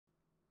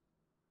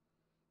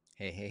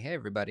Hey,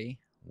 everybody.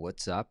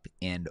 What's up?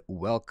 And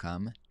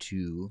welcome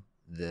to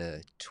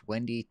the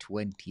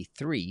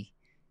 2023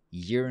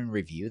 year in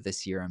review.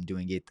 This year I'm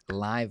doing it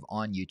live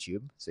on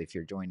YouTube. So if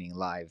you're joining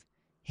live,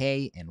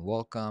 hey, and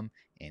welcome.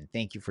 And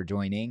thank you for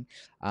joining.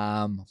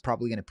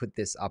 Probably going to put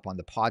this up on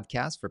the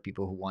podcast for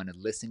people who want to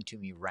listen to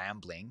me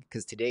rambling,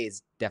 because today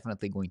is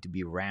definitely going to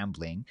be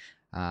rambling.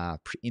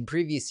 In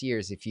previous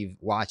years, if you've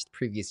watched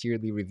previous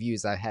yearly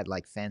reviews, I had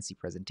like fancy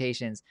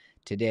presentations.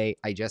 Today,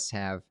 I just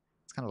have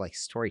it's kind of like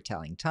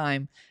storytelling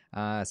time.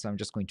 So I'm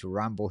just going to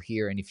ramble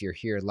here. And if you're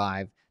here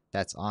live,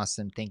 that's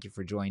awesome. Thank you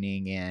for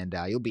joining. And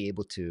you'll be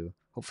able to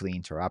hopefully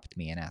interrupt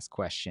me and ask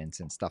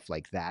questions and stuff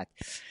like that.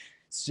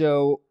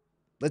 So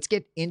let's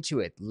get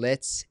into it.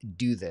 Let's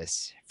do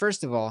this.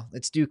 First of all,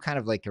 let's do kind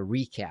of like a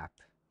recap,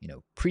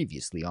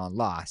 previously on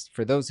Lost.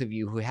 For those of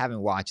you who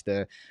haven't watched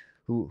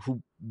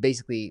who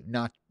basically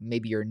not,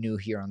 maybe you're new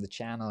here on the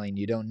channel and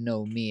you don't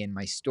know me and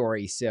my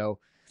story. So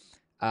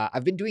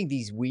I've been doing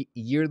these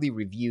yearly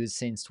reviews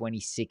since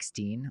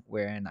 2016,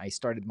 when I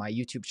started my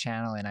YouTube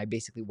channel, and I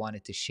basically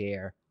wanted to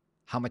share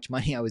how much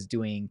money I was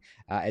doing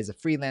as a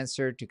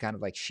freelancer, to kind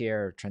of like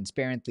share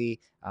transparently.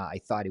 I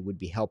thought it would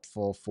be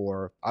helpful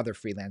for other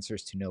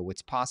freelancers to know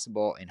what's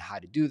possible and how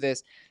to do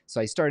this.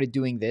 So I started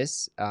doing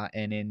this,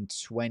 and in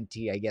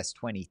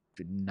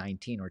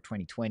 2019 or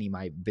 2020,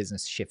 my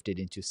business shifted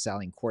into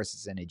selling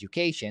courses and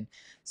education.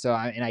 So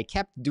I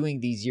kept doing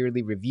these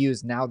yearly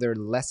reviews. Now they're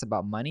less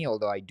about money,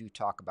 although I do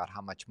talk about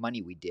how much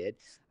money we did,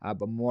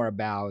 but more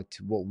about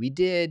what we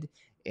did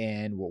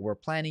and what we're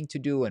planning to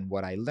do and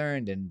what I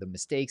learned and the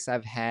mistakes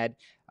I've had.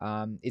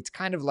 It's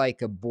kind of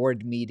like a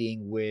board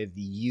meeting with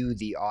you,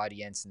 the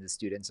audience, and the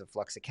students of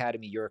Flux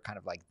Academy. You're kind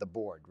of like the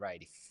board,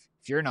 right? If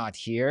you're not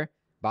here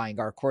buying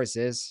our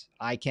courses,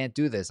 I can't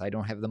do this. I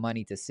don't have the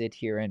money to sit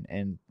here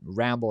and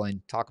ramble and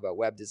talk about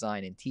web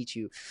design and teach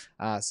you.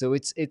 So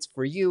it's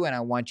for you, and I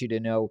want you to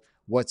know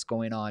what's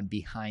going on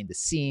behind the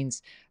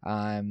scenes,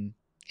 and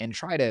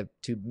try to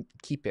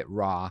keep it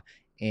raw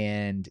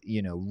and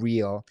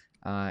real.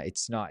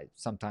 It's not,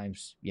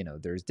 sometimes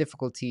there's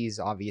difficulties,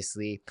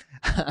 obviously.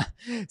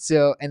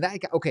 So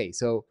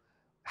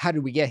how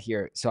did we get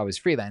here? So I was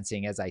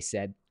freelancing, as I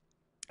said,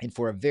 and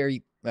for a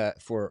very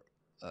for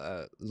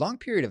a long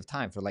period of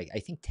time, for like I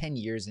think 10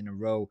 years in a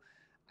row,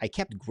 I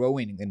kept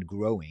growing and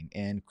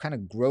kind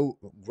of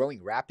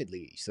growing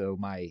rapidly. So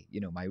my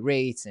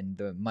rates and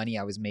the money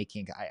I was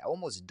making, I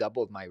almost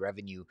doubled my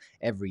revenue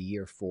every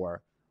year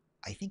for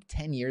I think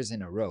 10 years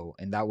in a row.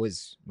 And that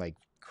was like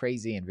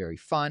crazy and very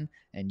fun.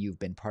 And you've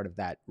been part of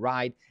that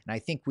ride. And I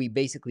think we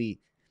basically,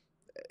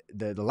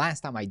 the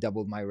last time I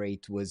doubled my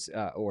rate was,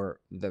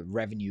 or the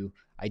revenue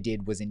I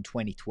did, was in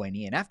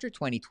 2020. And after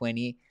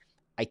 2020,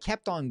 I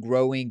kept on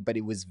growing, but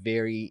it was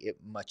very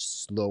much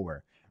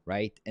slower,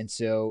 right? And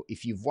so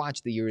if you've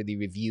watched the yearly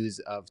reviews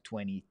of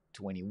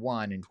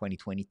 2021 and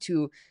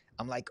 2022,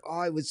 I'm like,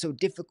 oh, it was so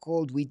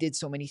difficult. We did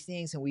so many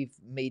things and we've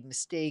made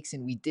mistakes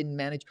and we didn't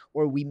manage,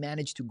 or we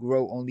managed to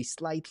grow only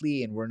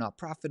slightly and we're not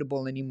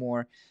profitable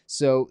anymore.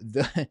 So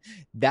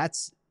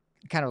that's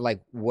kind of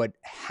like what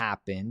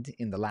happened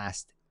in the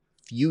last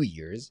few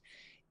years.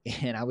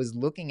 And I was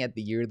looking at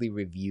the yearly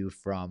review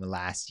from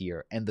last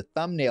year, and the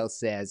thumbnail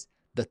says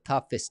the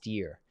toughest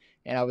year.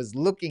 And I was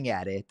looking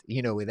at it,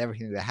 with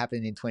everything that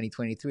happened in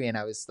 2023, and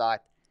I was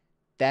thought,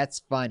 that's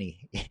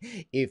funny.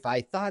 If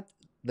I thought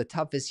the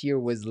toughest year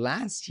was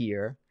last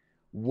year,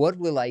 what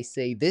will I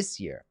say this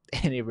year?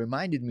 And it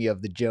reminded me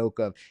of the joke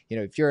of,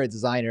 if you're a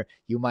designer,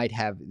 you might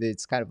have,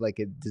 it's kind of like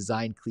a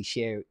design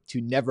cliche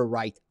to never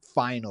write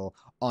final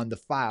on the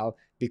file,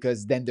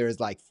 because then there's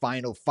like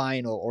final,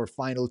 or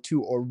final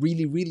two, or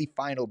really, really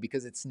final,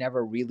 because it's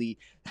never really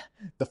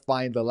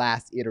the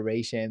last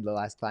iteration, the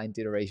last client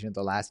iteration,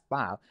 the last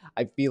file.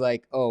 I feel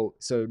like, oh,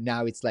 so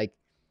now it's like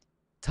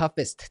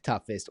toughest,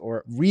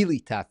 or really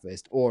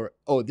toughest, or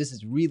oh, this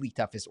is really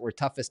toughest, or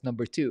toughest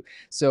number two.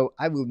 So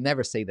I will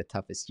never say the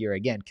toughest year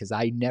again, because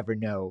I never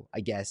know,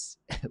 I guess,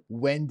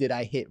 when did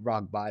I hit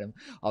rock bottom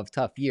of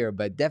tough year.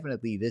 But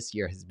definitely this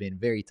year has been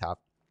very tough.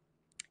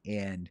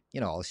 And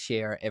I'll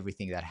share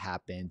everything that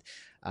happened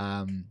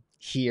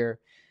here.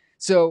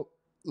 So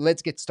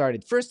let's get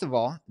started. First of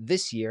all,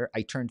 this year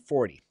I turned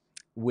 40,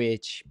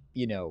 which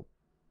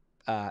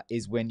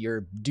is when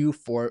you're due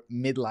for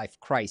midlife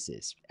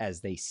crisis,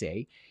 as they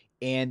say.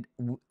 And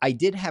I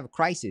did have a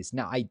crisis.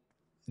 Now,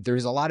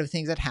 there's a lot of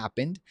things that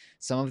happened.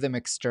 Some of them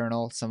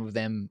external. Some of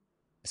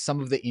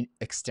the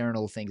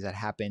external things that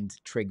happened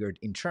triggered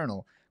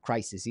internal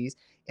crises.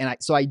 And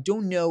so I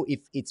don't know if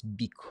it's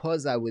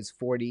because I was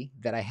 40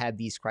 that I had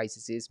these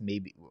crises,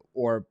 maybe,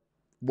 or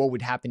what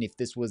would happen if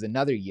this was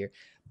another year.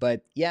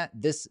 But yeah,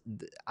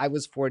 I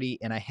was 40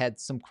 and I had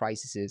some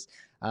crises.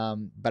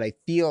 But I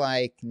feel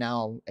like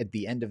now at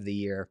the end of the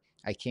year,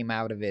 I came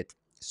out of it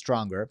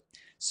stronger.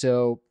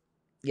 So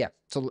yeah,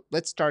 so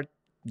let's start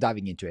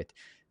diving into it.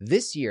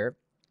 This year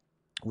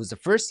was the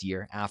first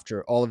year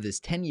after all of this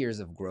 10 years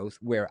of growth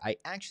where I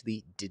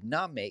actually did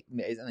not make,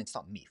 and it's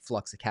not me,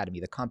 Flux Academy,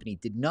 the company,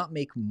 did not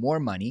make more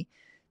money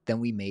than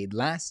we made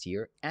last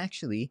year.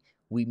 Actually,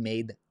 we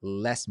made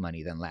less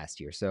money than last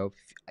year. So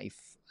I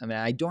mean,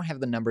 I don't have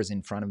the numbers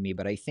in front of me,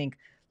 but I think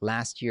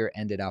last year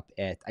ended up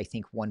at, I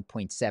think,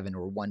 1.7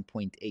 or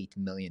 1.8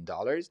 million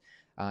dollars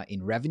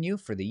in revenue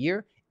for the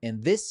year.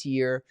 And this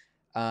year,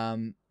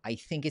 I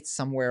think it's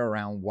somewhere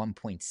around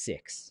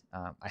 1.6.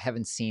 I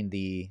haven't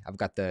seen I've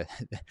got the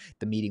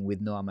the meeting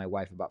with Noah, my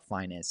wife, about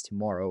finance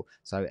tomorrow,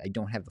 so I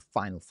don't have the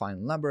final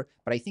number,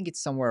 but I think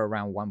it's somewhere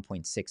around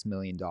 1.6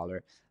 million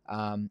dollar.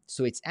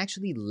 So it's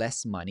actually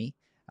less money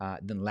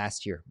than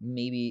last year,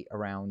 maybe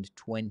around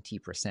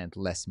 20%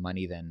 less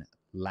money than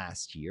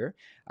last year.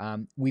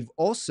 We've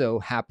also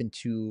happened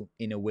to,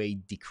 in a way,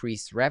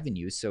 decrease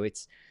revenue. So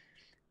it's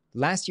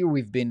last year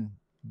we've been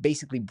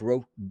basically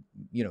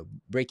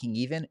breaking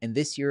even, and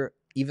this year,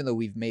 even though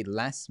we've made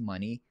less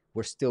money,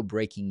 we're still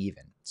breaking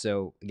even.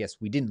 So I guess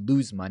we didn't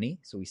lose money,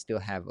 so we still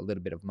have a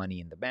little bit of money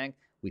in the bank.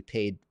 We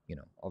paid,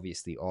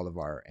 obviously all of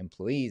our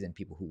employees and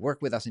people who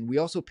work with us, and we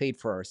also paid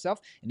for ourselves.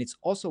 And it's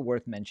also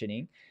worth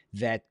mentioning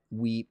that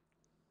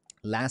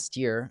last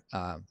year,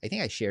 I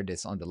think I shared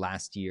this on the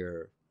last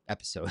year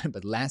episode,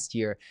 but last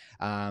year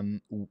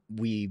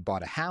we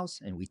bought a house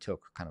and we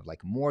took kind of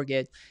like a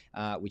mortgage,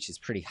 which is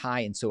pretty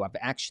high. And so I've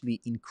actually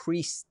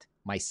increased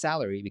my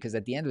salary, because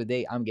at the end of the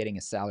day, I'm getting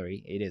a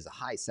salary. It is a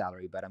high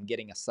salary, but I'm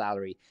getting a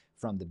salary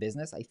from the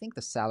business. I think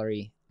the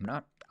salary, I'm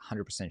not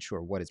 100%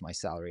 sure what is my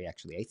salary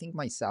actually. I think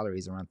my salary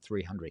is around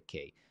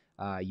 300K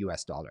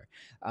US dollar.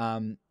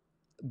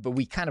 But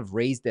we kind of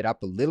raised it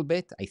up a little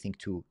bit, I think,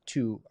 to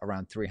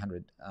around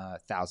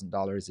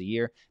 $300,000 a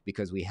year,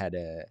 because we had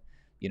an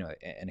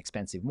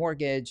expensive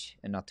mortgage,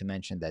 and not to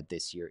mention that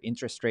this year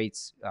interest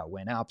rates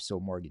went up, so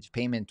mortgage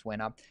payment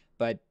went up.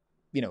 But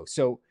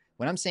so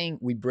when I'm saying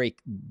we break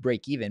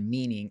even,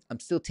 meaning I'm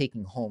still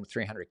taking home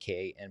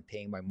 300K and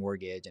paying my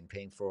mortgage and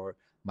paying for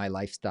my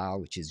lifestyle,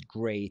 which is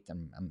great.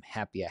 I'm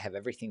happy. I have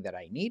everything that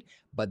I need.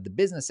 But the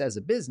business as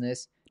a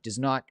business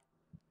doesn't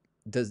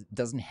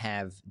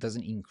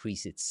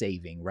increase its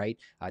saving, right?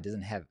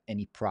 Doesn't have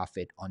any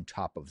profit on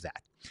top of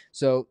that.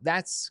 So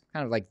that's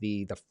kind of like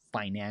the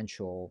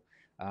financial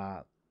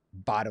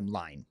bottom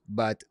line.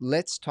 But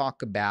let's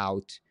talk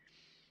about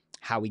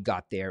how we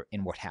got there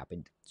and what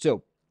happened.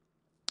 So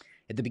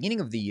at the beginning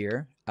of the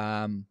year,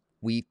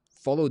 we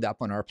followed up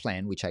on our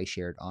plan, which I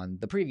shared on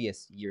the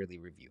previous yearly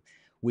review,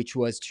 which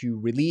was to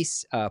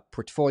release a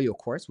portfolio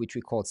course, which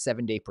we called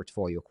 7-day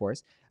portfolio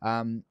course,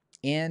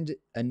 and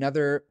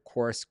another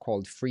course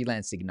called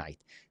Freelance Ignite.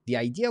 The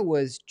idea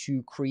was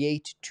to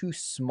create 2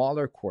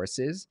 smaller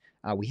courses.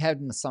 We had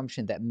an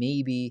assumption that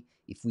maybe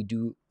if we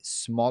do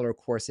smaller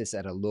courses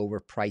at a lower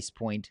price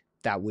point,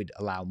 that would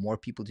allow more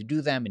people to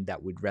do them and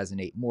that would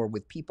resonate more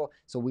with people.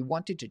 So we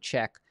wanted to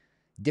check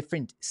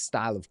different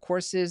style of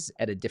courses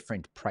at a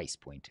different price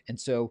point. And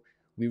so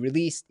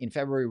in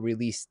February, we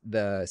released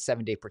the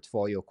 7-day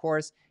portfolio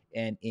course.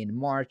 And in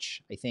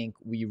March, I think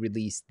we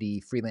released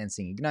the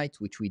Freelancing Ignite,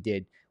 which we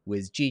did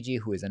with Gigi,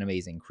 who is an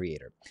amazing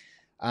creator.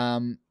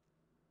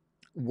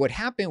 What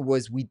happened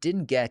was we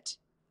didn't get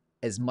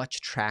as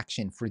much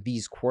traction for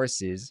these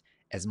courses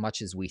as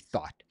much as we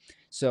thought.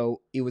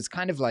 So it was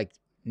kind of like,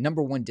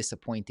 number one,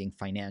 disappointing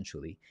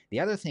financially. The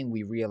other thing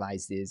we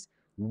realized is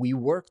we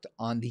worked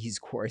on these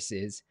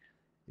courses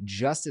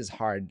just as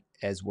hard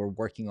as we're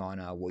working on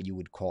what you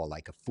would call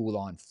like a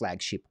full-on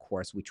flagship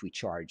course, which we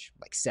charge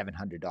like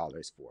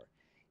 $700 for.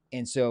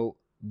 And so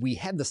we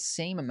had the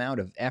same amount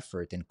of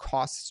effort and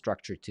cost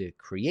structure to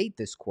create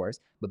this course,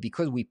 but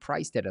because we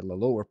priced it at a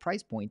lower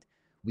price point,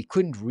 we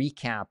couldn't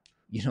recap,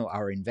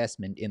 our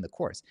investment in the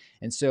course.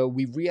 And so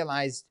we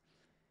realized,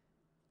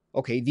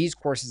 okay, these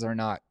courses are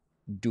not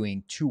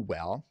doing too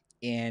well.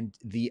 And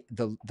the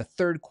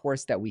third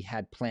course that we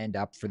had planned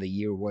up for the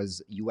year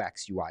was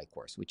UX UI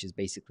course, which is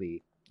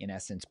basically, in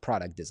essence,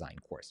 product design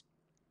course.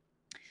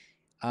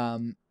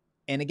 And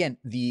again,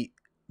 the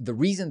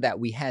reason that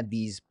we had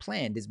these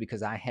planned is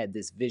because I had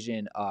this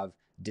vision of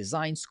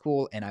design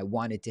school, and I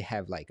wanted to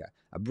have like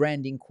a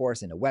branding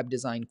course and a web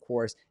design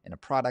course and a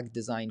product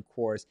design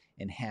course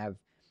and have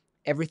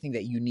everything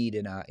that you need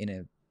in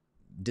a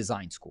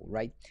design school,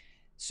 right?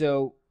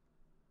 So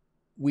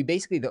we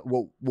basically,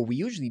 what we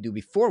usually do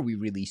before we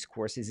release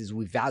courses is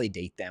we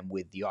validate them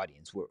with the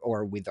audience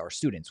or with our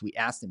students. We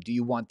ask them, do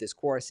you want this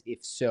course?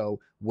 If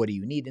so, what do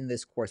you need in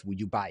this course? Would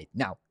you buy it?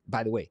 Now,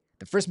 by the way,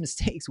 the first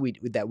mistakes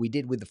that we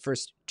did with the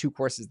first 2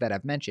 courses that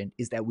I've mentioned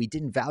is that we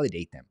didn't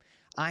validate them.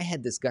 I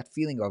had this gut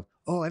feeling of,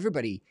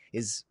 everybody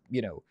is,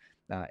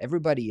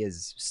 everybody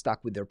is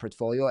stuck with their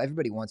portfolio.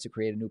 Everybody wants to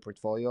create a new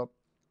portfolio.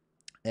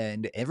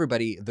 And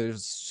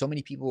there's so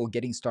many people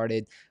getting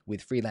started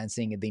with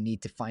freelancing and they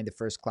need to find the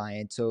first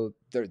client. So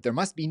there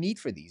must be need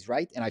for these,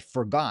 right? And I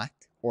forgot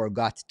or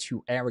got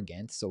too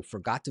arrogant. So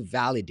forgot to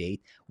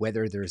validate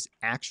whether there's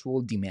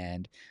actual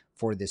demand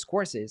for these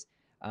courses.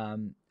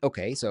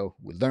 Okay, so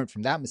we learned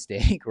from that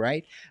mistake,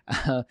 right?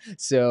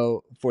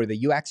 So for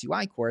the UX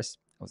UI course,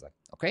 I was like,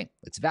 okay,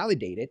 let's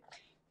validate it.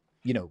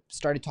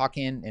 Started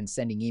talking and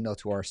sending email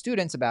to our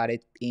students about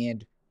it,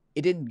 and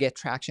it didn't get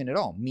traction at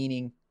all,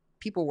 meaning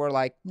people were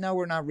like, no,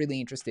 we're not really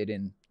interested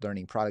in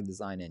learning product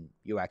design and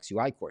UX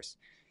UI course.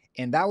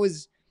 And that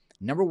was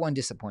number one,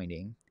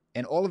 disappointing.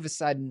 And all of a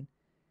sudden,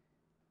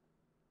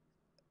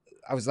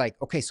 I was like,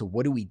 okay, so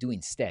what do we do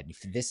instead?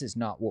 If this is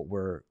not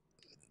what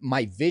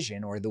my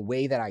vision or the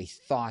way that I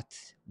thought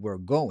we're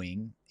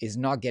going is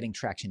not getting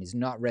traction, is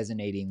not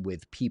resonating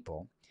with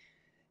people.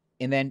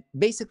 And then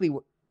basically,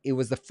 it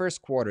was the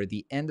first quarter,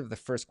 the end of the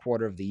first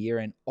quarter of the year,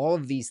 and all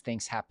of these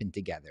things happened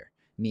together,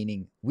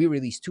 meaning we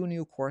released 2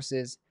 new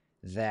courses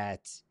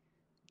that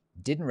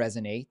didn't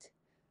resonate.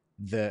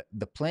 The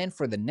plan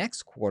for the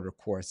next quarter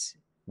course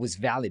was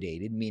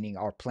validated, meaning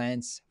our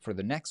plans for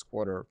the next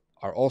quarter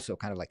are also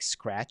kind of like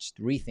scratched,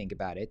 rethink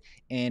about it.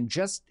 And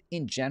just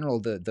in general,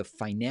 the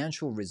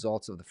financial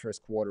results of the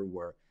first quarter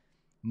were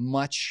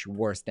much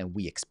worse than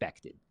we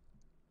expected.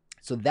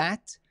 So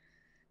that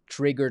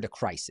triggered a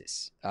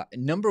crisis.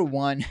 Number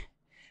one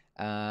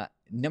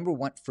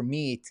for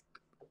me, it's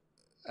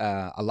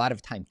a lot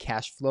of time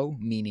cash flow,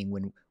 meaning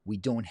when we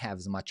don't have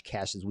as much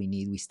cash as we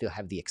need, we still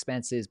have the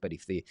expenses, but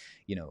if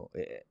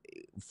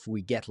if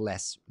we get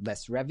less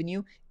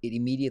revenue, it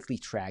immediately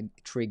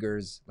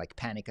triggers like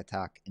panic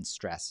attack and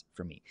stress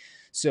for me.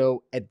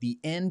 So at the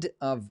end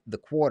of the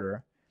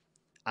quarter,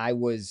 I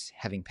was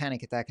having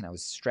panic attack and I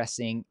was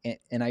stressing,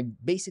 and I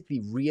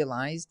basically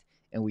realized,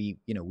 and we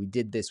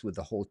did this with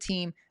the whole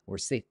team. We're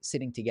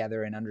sitting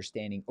together and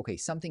understanding, okay,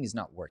 something is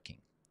not working.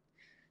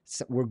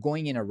 So we're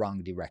going in a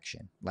wrong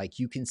direction. Like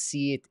you can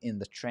see it in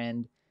the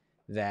trend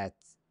that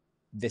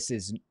this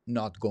is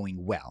not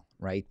going well,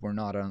 right? We're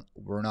not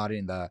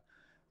in the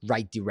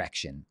right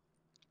direction.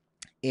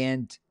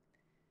 And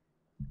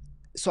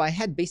so I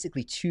had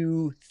basically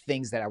 2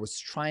 things that I was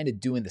trying to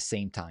do in the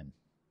same time.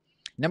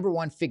 Number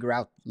one, figure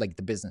out like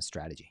the business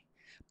strategy.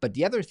 But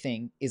the other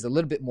thing is a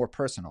little bit more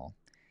personal.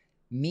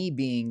 Me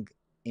being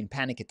in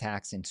panic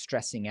attacks and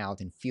stressing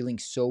out and feeling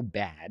so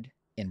bad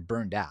and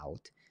burned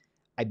out,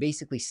 I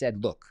basically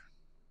said, look,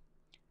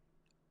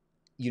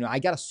 I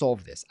got to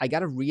solve this. I got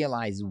to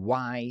realize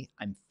why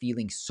I'm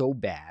feeling so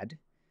bad.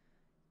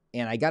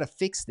 And I got to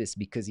fix this,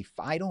 because if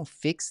I don't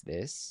fix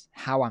this,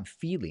 how I'm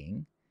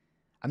feeling,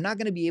 I'm not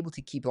going to be able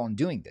to keep on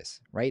doing this,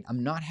 right?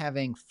 I'm not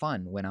having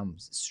fun when I'm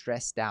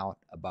stressed out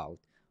about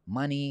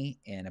money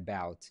and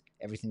about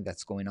everything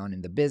that's going on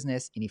in the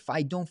business. And if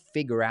I don't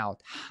figure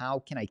out how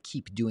can I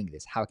keep doing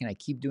this, how can I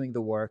keep doing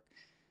the work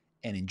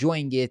and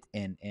enjoying it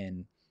and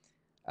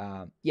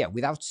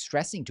without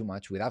stressing too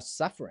much, without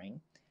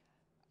suffering,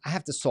 I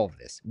have to solve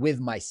this with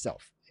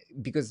myself,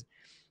 because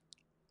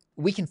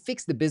we can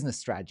fix the business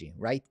strategy,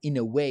 right? In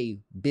a way,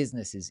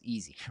 business is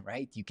easy,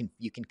 right? You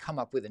can come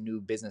up with a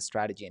new business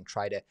strategy and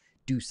try to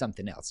do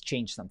something else,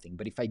 change something.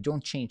 But if I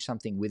don't change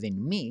something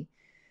within me,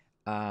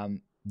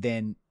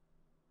 then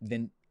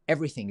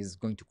everything is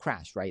going to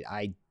crash, right?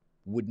 I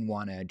wouldn't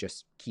want to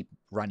just keep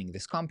running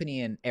this company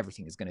and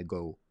everything is going to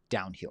go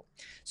downhill.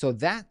 So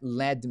that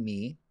led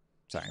me.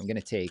 Sorry, I'm going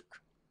to take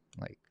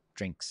like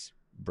drinks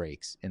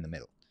breaks in the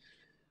middle.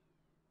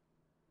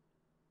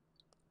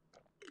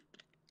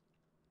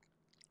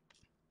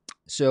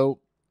 So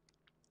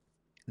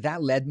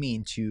that led me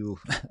into,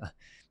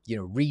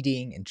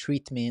 reading and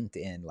treatment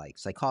and like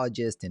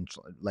psychologist and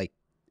like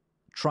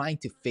trying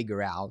to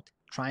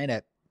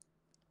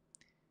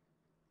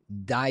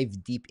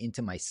dive deep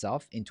into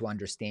myself, into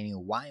understanding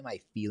why am I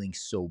feeling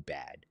so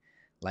bad?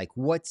 Like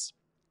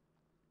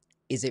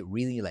is it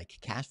really like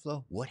cash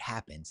flow? What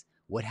happens?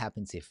 What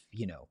happens if,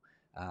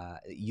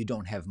 you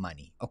don't have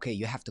money? Okay,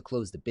 you have to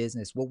close the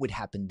business. What would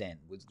happen then?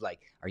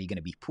 Are you going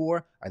to be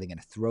poor? Are they going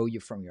to throw you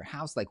from your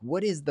house? Like,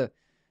 what is the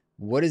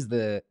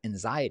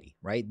anxiety,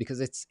 right?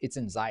 Because it's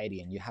anxiety,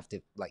 and you have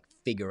to like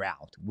figure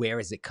out where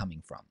is it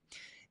coming from.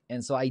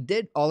 And so I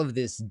did all of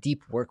this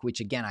deep work, which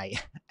again, I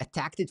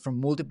attacked it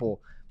from multiple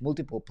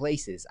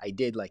places. I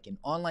did like an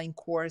online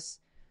course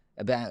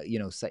about,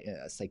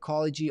 a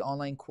psychology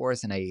online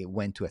course, and I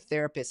went to a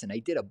therapist, and I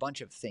did a bunch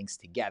of things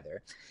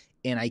together.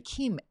 And I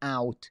came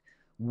out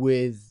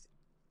with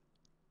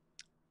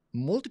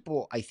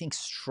multiple, I think,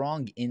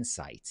 strong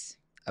insights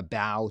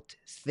about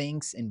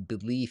things and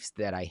beliefs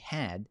that I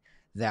had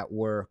that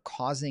were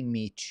causing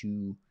me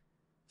to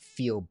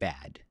feel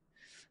bad.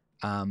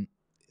 The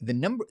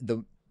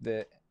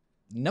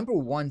number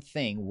one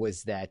thing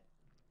was that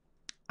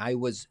I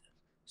was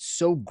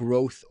so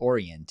growth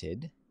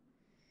oriented,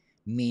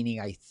 meaning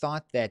I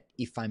thought that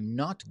if I'm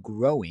not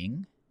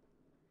growing,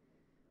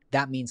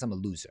 that means I'm a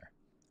loser,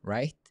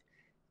 right?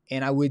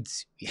 And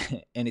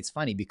and it's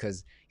funny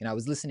because, I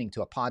was listening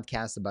to a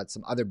podcast about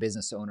some other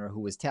business owner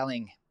who was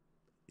telling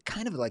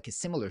kind of like a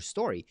similar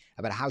story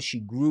about how she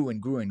grew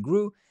and grew and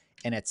grew.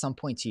 And at some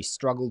point she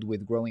struggled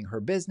with growing her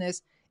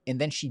business.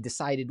 And then she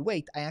decided,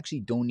 wait, I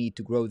actually don't need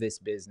to grow this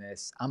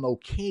business. I'm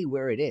okay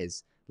where it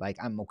is. Like,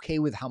 I'm okay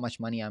with how much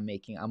money I'm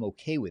making. I'm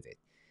okay with it.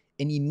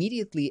 And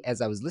immediately as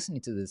I was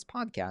listening to this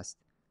podcast,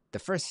 the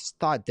first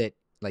thought that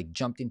like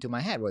jumped into my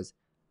head was,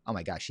 oh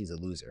my gosh, she's a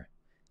loser.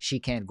 She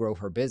can't grow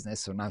her business.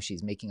 So now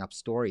she's making up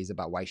stories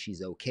about why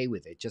she's okay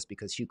with it just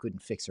because she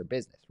couldn't fix her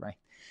business, right?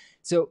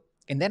 So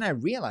And then I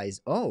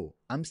realized, oh,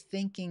 I'm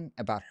thinking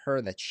about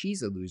her that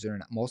she's a loser,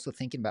 and I'm also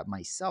thinking about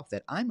myself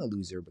that I'm a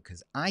loser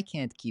because I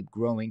can't keep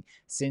growing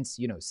since,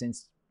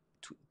 since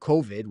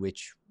COVID,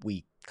 which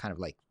we kind of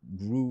like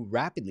grew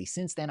rapidly.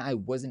 Since then, I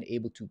wasn't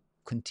able to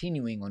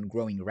continuing on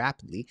growing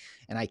rapidly,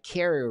 and I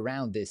carry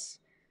around this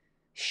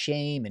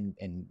shame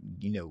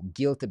and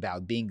guilt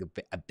about being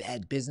a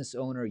bad business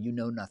owner. You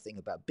know nothing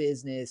about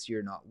business,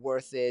 you're not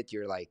worth it,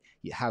 you're like,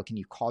 how can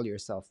you call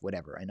yourself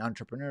whatever, an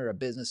entrepreneur, a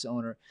business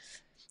owner?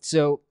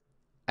 So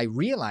I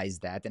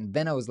realized that, and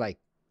then I was like,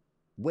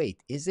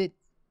 wait,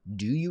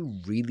 do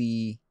you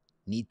really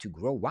need to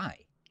grow? Why?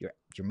 You're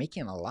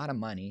making a lot of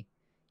money,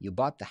 you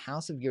bought the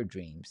house of your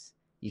dreams,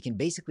 you can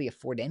basically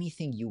afford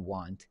anything you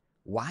want.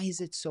 Why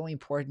is it so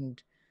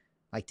important,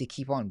 like, to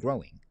keep on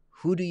growing?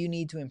 Who do you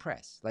need to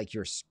impress? Like,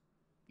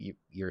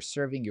 you're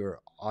serving your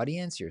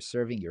audience, you're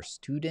serving your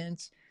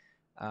students,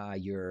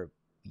 you're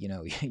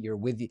you're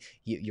with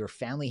your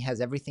family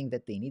has everything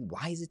that they need.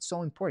 Why is it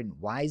so important?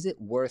 Why is it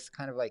worth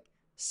kind of like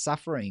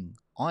suffering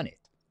on it?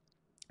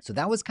 So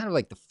that was kind of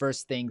like the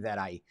first thing that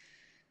I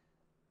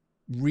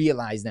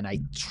realized, and I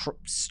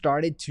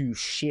started to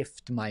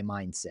shift my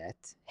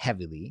mindset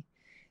heavily.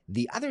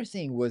 The other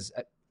thing was,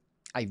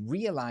 I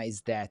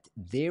realized that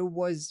there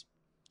was,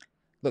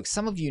 look,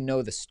 some of you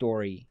know the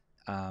story,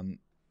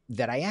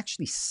 that I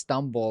actually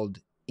stumbled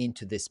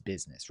into this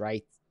business,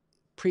 right?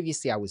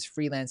 Previously, I was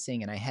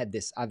freelancing and I had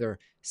this other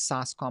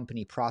SaaS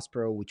company,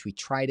 Prospero, which we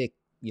tried to,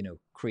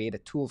 create a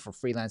tool for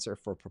freelancer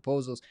for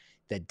proposals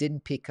that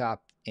didn't pick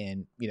up.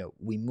 And,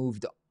 we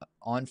moved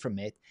on from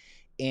it.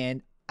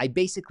 And I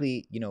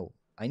basically,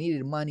 I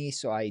needed money.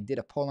 So I did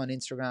a poll on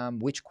Instagram: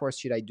 which course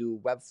should I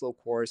do? Webflow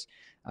course,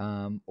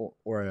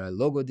 or a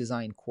logo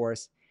design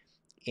course?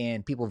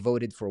 And people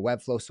voted for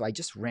Webflow. So I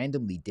just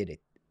randomly did it.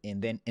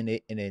 And then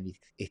it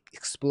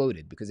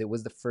exploded because it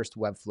was the first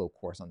Webflow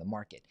course on the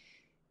market.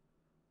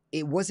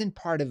 It wasn't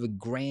part of a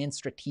grand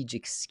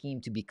strategic scheme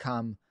to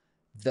become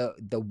the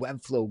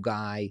Webflow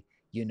guy,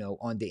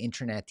 on the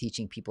internet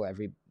teaching people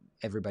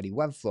everybody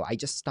Webflow. I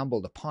just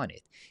stumbled upon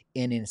it.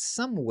 And in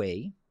some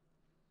way,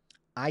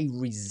 I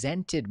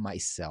resented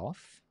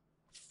myself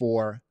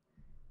for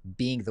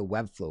being the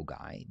Webflow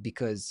guy,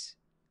 because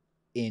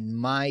in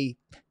my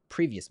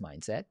previous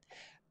mindset,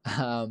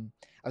 I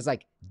was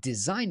like,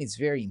 design is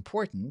very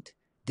important.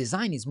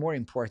 Design is more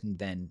important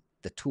than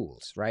the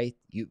tools, right?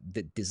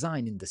 The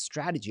design and the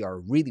strategy are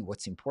really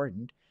what's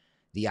important.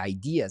 The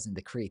ideas and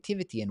the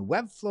creativity, and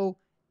Webflow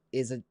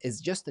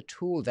is just a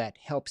tool that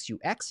helps you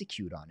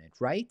execute on it,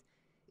 right?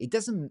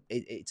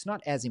 It's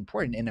not as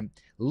important. And I'm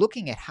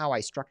looking at how I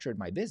structured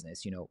my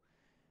business.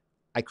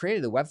 I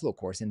created the Webflow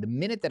course, and the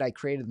minute that I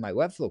created my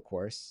Webflow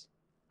course,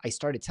 I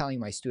started telling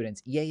my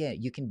students, yeah,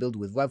 you can build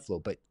with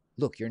Webflow, but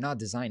look, you're not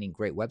designing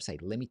great website.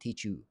 Let me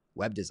teach you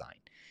web design.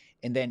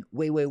 And then,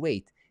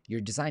 wait,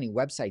 you're designing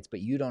websites, but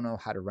you don't know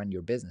how to run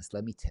your business.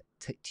 Let me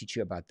teach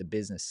you about the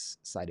business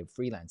side of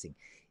freelancing.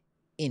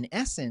 In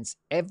essence,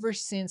 ever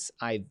since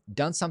I've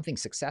done something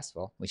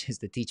successful, which is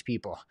to teach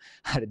people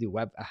how to do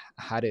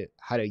how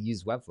to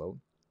use Webflow,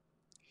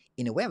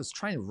 in a way, I was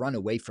trying to run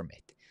away from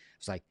it.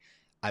 It's like,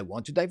 I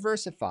want to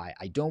diversify.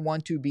 I don't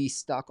want to be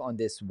stuck on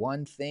this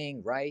one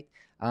thing, right?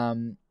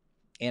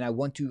 And I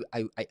want to,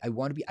 I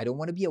want to be, I don't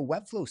want to be a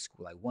Webflow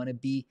school. I want to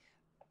be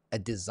a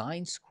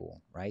design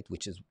school, right?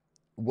 Which is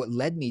what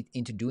led me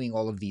into doing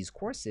all of these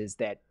courses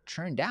that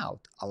turned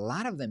out a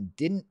lot of them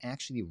didn't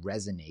actually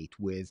resonate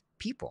with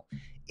people.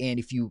 And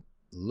if you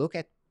look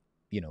at,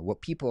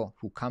 what people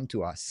who come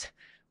to us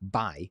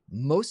buy,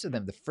 most of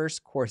them, the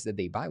first course that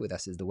they buy with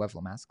us is the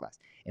Webflow Masterclass.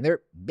 And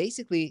they're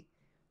basically,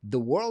 the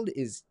world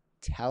is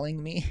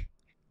telling me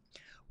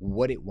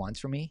what it wants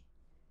from me: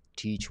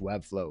 teach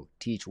Webflow,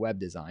 teach web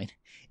design.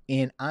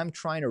 And I'm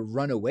trying to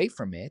run away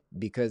from it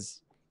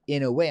because,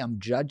 in a way, I'm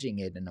judging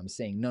it and I'm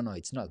saying, no,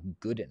 it's not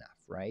good enough,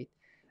 right?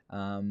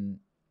 And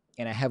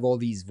I have all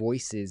these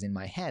voices in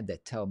my head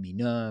that tell me,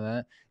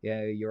 no,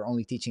 yeah, you're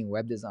only teaching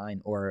web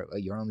design, or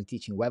you're only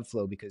teaching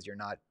Webflow because you're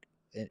not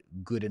a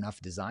good enough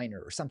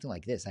designer, or something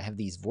like this. I have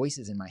these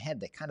voices in my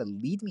head that kind of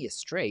lead me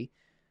astray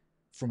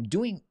from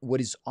doing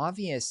what is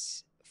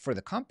obvious for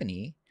the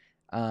company,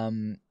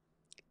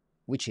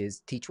 which is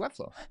teach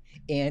Webflow.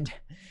 And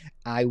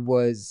I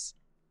was,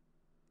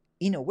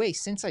 in a way,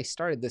 since I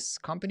started this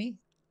company,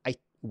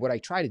 what I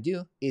try to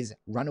do is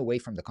run away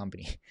from the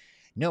company.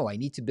 No, I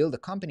need to build a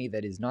company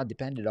that is not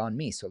dependent on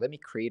me. So let me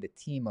create a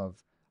team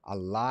of a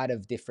lot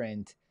of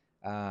different,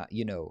 a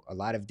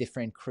lot of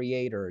different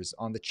creators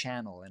on the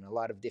channel, and a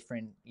lot of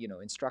different,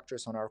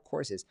 instructors on our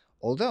courses.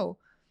 Although,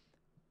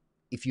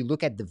 if you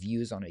look at the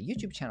views on a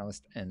YouTube channel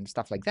and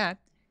stuff like that,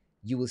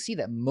 you will see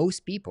that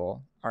most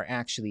people are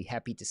actually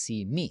happy to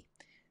see me.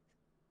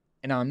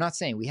 And now, I'm not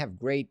saying we have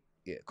great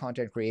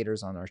content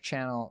creators on our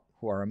channel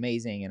who are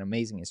amazing, and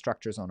amazing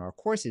instructors on our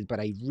courses, but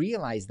I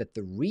realized that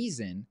the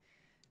reason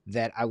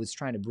that I was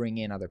trying to bring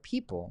in other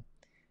people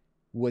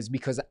was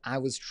because I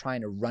was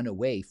trying to run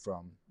away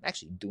from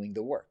actually doing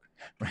the work,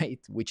 right?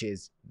 Which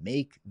is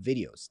make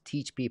videos,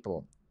 teach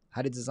people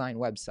how to design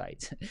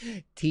websites,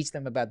 teach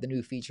them about the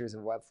new features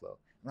of Webflow.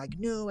 I'm like,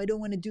 no, I don't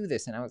want to do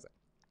this. And I was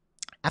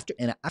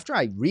after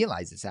I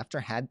realized this,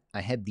 after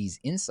I had these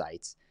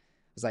insights,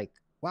 I was like,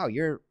 wow,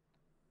 you're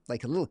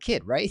like a little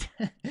kid, right?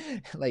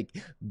 Like,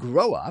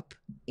 grow up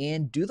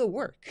and do the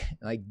work.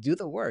 Like, do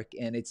the work.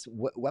 And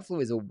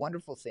Webflow is a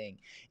wonderful thing,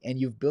 and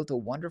you've built a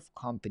wonderful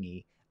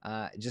company.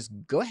 Just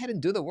go ahead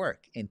and do the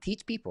work and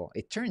teach people.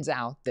 It turns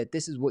out that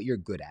this is what you're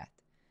good at.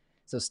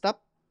 So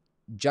stop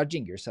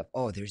judging yourself.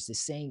 Oh, there's this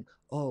saying,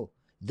 oh,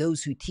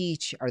 those who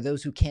teach are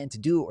those who can't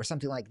do, or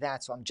something like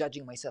that. So I'm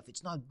judging myself.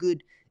 It's not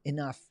good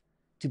enough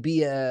to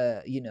be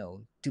a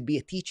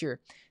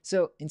teacher.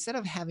 So instead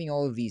of having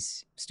all of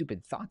these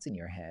stupid thoughts in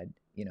your head,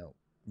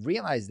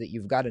 realize that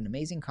you've got an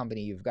amazing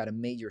company. You've got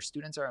your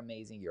students are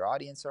amazing. Your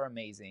audience are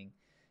amazing.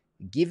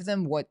 Give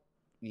them what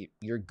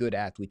you're good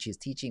at, which is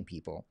teaching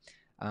people.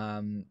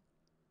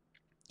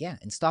 Yeah,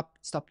 and stop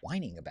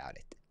whining about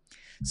it.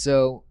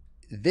 So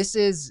this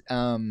was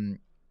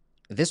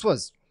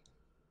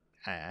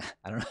I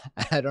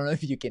don't know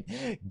if you can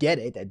get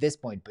it at this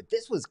point, but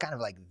this was kind of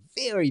like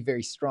very,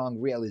 very strong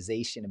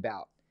realization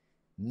about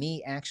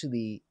me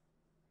actually,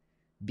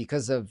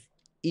 because of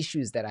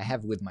issues that I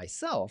have with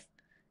myself,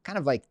 kind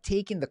of like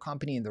taking the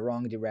company in the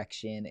wrong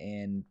direction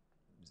and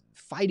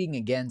fighting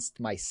against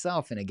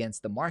myself and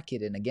against the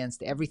market and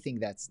against everything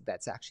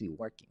that's actually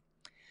working.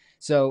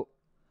 So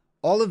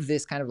all of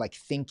this kind of like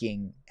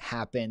thinking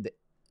happened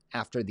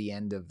after the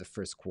end of the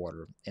first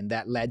quarter, and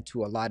that led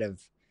to a lot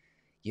of,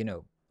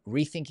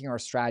 rethinking our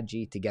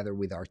strategy together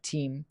with our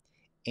team.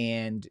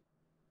 And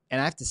I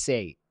have to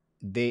say,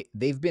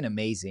 they've been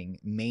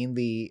amazing,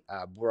 mainly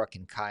Burak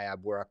and Kaya.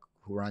 Burak,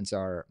 who runs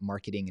our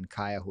marketing, and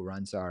Kaya, who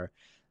runs our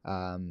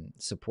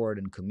support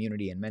and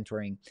community and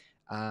mentoring,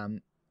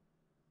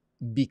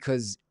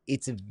 because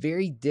it's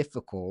very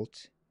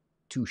difficult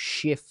to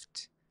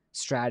shift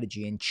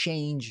strategy and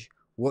change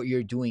what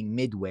you're doing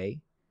midway.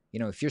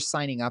 If you're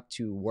signing up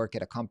to work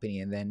at a company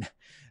and then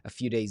a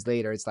few days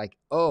later it's like,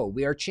 oh,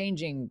 we are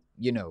changing,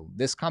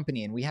 this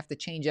company and we have to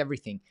change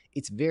everything.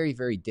 It's very,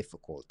 very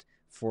difficult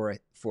for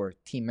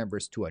team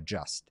members to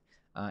adjust.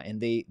 And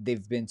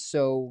they've been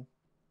so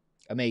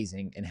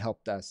amazing and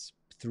helped us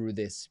through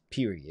this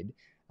period.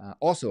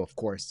 Also, of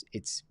course,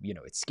 it's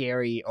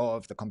scary. Oh,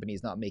 if the company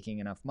is not making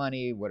enough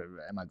money, what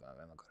am I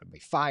going to be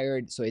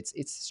fired? So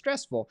it's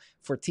stressful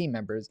for team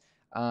members.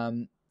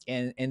 And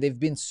they've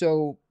been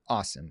so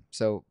awesome.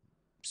 So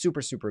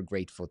super, super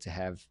grateful to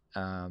have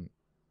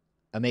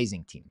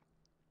amazing team.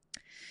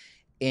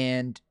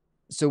 And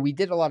so we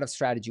did a lot of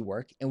strategy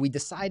work, and we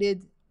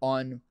decided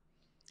on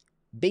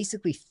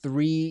basically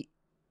three.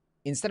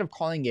 Instead of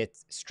calling it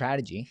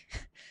strategy,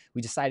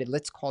 we decided,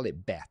 let's call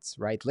it bets,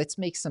 right? Let's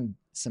make some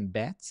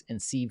bets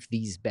and see if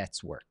these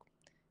bets work.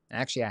 And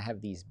actually, I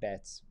have these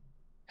bets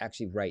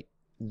actually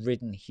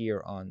written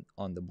here on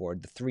the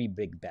board, the three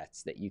big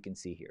bets that you can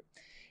see here.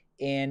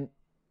 And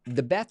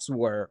the bets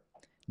were,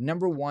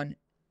 number one,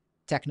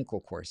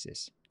 technical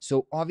courses.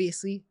 So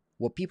obviously,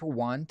 what people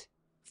want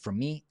from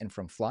me and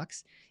from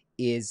Flux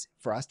is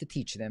for us to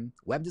teach them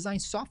web design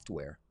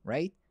software,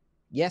 right?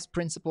 Yes,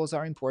 principles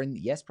are important.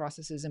 Yes,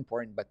 process is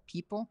important, but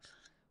people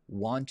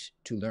want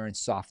to learn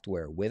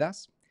software with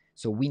us.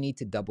 So we need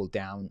to double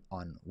down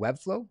on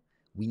Webflow.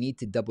 We need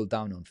to double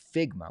down on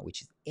Figma,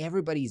 which is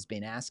everybody's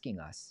been asking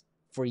us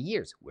for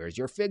years. Where's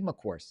your Figma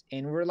course?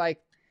 And we're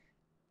like,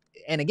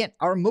 and again,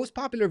 our most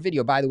popular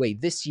video, by the way,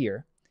 this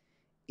year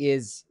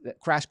is the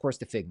Crash Course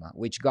to Figma,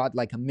 which got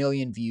like 1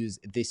 million views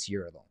this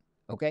year alone.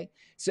 Okay.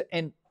 So,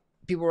 and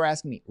people were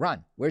asking me,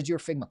 Ron, where's your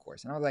Figma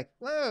course? And I was like,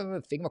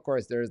 well, Figma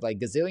course, there's like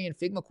gazillion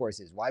Figma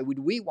courses. Why would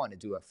we want to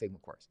do a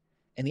Figma course?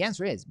 And the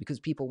answer is because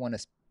people want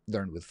to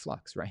learn with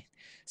Flux, right?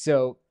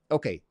 So,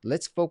 okay,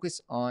 let's focus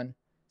on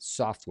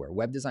software,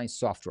 web design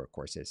software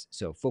courses.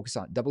 So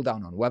double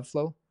down on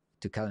Webflow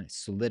to kind of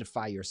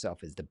solidify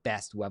yourself as the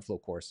best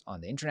Webflow course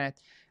on the internet.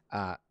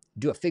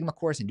 Do a Figma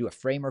course and do a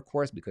Framer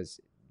course, because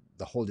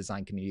the whole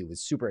design community was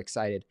super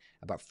excited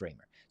about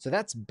Framer. So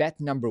that's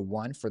bet number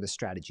one for the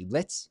strategy.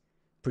 Let's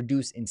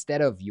produce,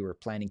 instead of you were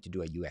planning to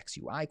do a UX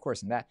UI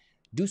course and that,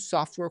 do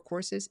software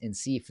courses and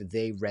see if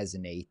they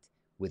resonate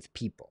with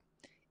people.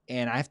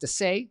 And I have to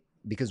say,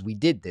 because we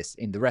did this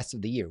in the rest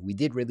of the year, we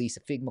did release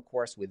a Figma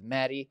course with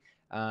Maddie,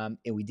 and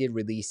we did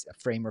release a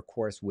Framer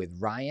course with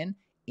Ryan,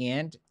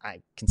 and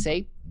I can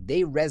say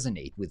they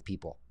resonate with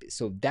people.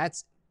 So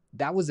that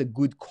was a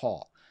good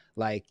call.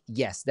 Like,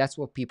 yes, that's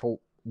what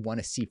people want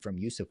to see from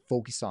you, so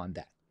focus on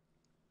that.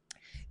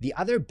 The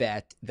other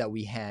bet that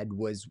we had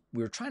was,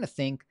 we were trying to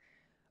think,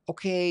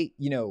 okay,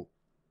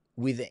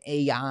 with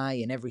AI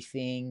and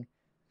everything,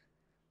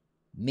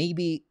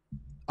 maybe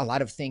a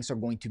lot of things are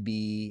going to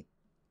be,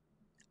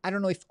 I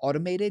don't know if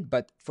automated,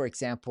 but for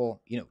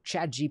example,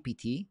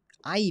 ChatGPT.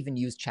 I even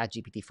use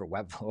ChatGPT for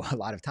Webflow a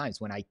lot of times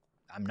when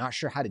I'm not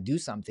sure how to do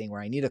something, or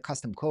I need a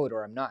custom code,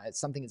 or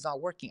something is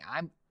not working.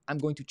 I'm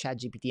going to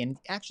ChatGPT, and it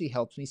actually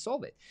helps me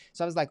solve it.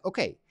 So I was like,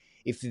 okay,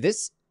 if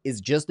this is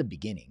just the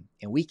beginning,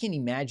 and we can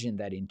imagine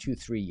that in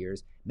 2-3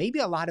 years, maybe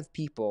a lot of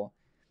people,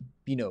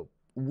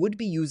 would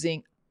be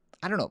using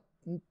I don't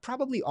know,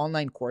 probably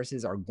online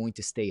courses are going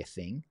to stay a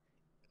thing,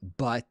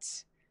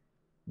 but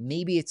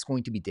maybe it's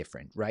going to be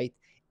different, right?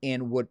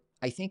 And what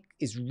I think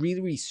is really,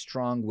 really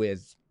strong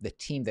with the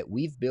team that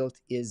we've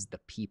built is the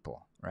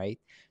people, right?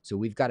 So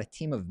we've got a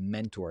team of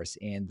mentors,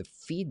 and the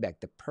feedback,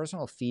 the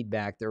personal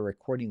feedback, they're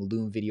recording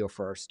Loom video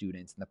for our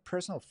students, and the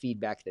personal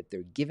feedback that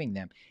they're giving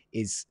them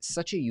is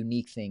such a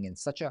unique thing and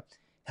such a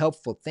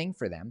helpful thing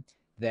for them,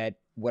 that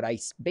what I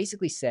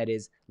basically said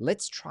is,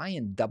 let's try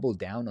and double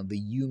down on the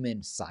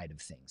human side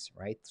of things,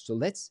 right? So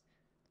let's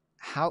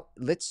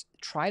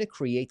try to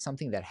create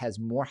something that has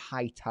more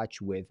high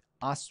touch with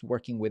us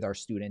working with our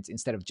students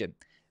instead of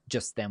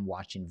just them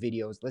watching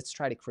videos. Let's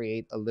try to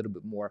create a little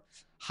bit more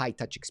high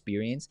touch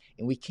experience.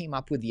 And we came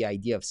up with the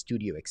idea of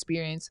studio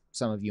experience.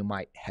 Some of you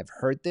might have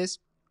heard this,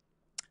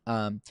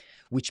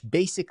 which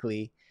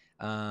basically,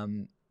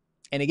 and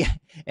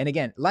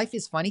again, life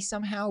is funny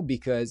somehow,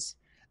 because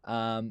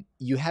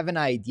you have an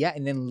idea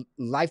and then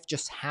life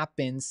just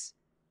happens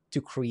to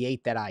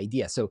create that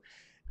idea. So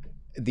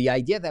the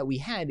idea that we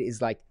had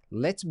is like,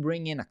 let's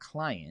bring in a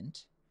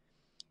client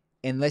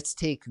and let's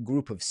take a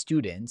group of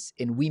students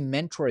and we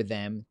mentor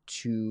them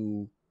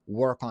to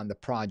work on the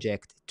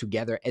project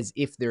together as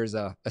if there's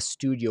a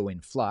studio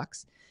in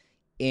Flux.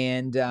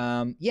 And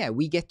yeah,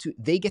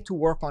 they get to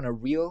work on a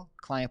real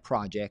client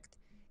project,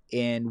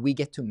 and we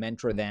get to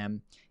mentor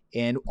them.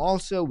 And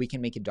also we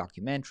can make a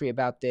documentary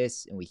about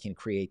this, and we can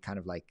create kind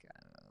of like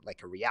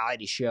a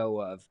reality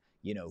show of,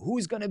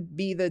 who's going to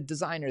be the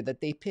designer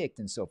that they picked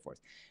and so forth.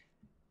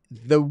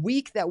 The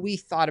week that we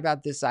thought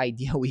about this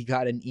idea, we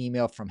got an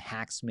email from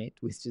Hacksmith,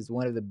 which is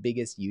one of the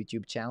biggest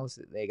YouTube channels.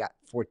 They got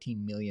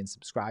 14 million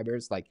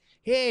subscribers. Like,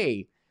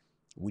 hey,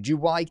 would you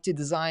like to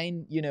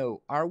design,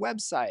 our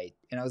website?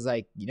 And I was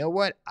like, you know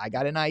what? I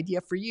got an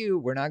idea for you.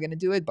 We're not going to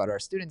do it, but our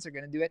students are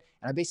going to do it.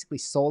 And I basically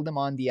sold them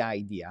on the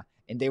idea.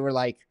 And they were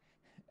like,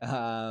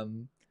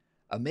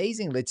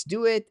 amazing, let's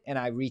do it. And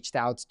I reached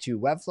out to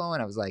Webflow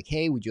and I was like,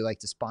 hey, would you like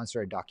to sponsor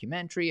a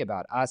documentary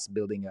about us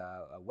building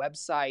a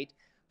website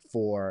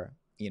for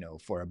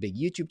a big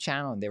YouTube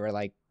channel? And they were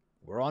like,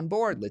 we're on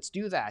board, let's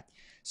do that.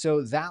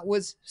 So that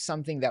was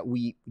something that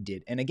we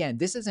did. And again,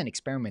 this is an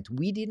experiment.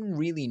 We didn't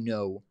really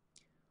know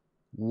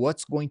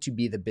what's going to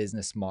be the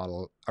business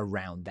model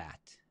around that.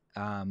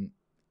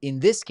 In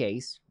this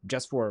case,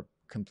 just for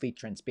complete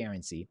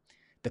transparency,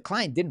 the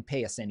client didn't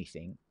pay us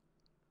anything.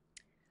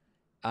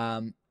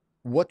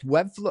 What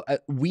Webflow,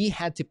 we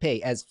had to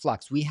pay as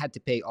Flux, we had to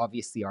pay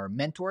obviously our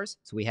mentors.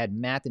 So we had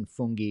Matt and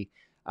Fungi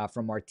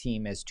from our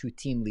team as 2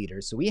 team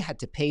leaders. So we had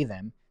to pay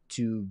them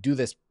to do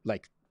this,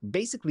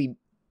 basically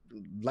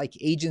like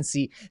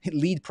agency,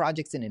 lead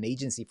projects in an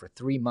agency for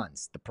 3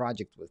 months. The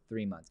project was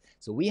 3 months.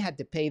 So we had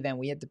to pay them.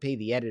 We had to pay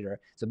the editor.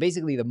 So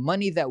basically the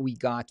money that we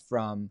got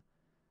from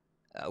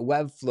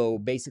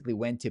Webflow basically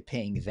went to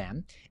paying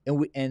them.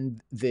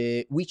 And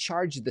we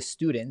charged the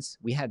students.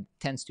 We had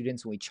 10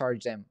 students and we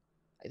charged them,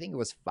 I think it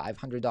was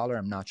 $500,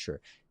 I'm not sure,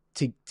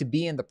 to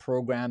be in the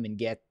program and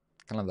get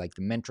kind of like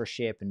the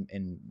mentorship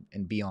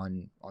and be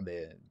on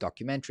the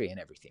documentary and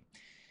everything.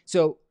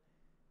 So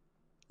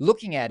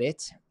looking at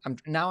it, I'm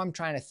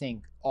trying to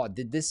think,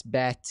 did this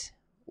bet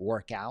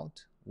work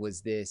out?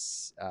 Was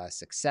this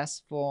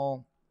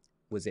successful?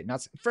 Was it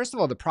not? First of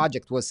all, the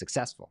project was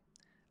successful.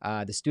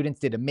 The students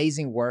did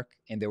amazing work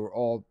and they were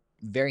all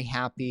very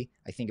happy,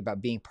 I think,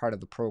 about being part of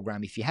the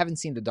program. If you haven't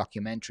seen the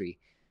documentary,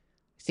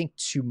 I think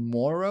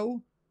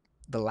tomorrow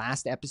the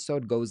last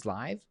episode goes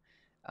live.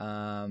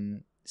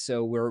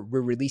 So we're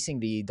releasing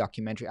the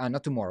documentary,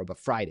 not tomorrow, but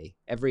Friday.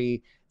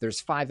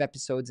 There's 5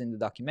 episodes in the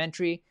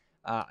documentary.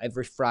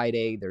 Every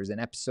Friday there's an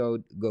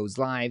episode goes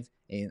live,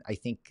 and I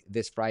think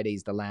this Friday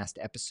is the last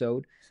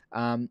episode.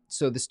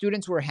 So the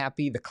students were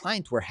happy, the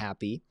clients were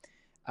happy.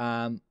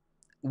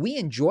 We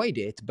enjoyed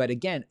it, but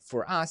again,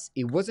 for us,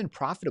 it wasn't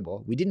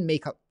profitable. We didn't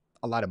make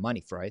a lot of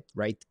money for it,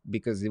 right?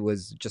 Because it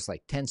was just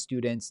like 10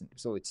 students,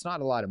 so it's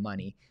not a lot of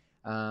money.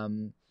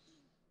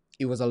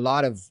 It was a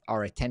lot of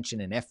our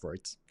attention and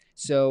efforts.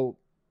 So,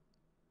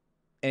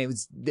 and it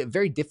was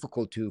very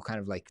difficult to kind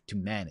of like to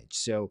manage.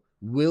 So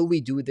will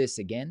we do this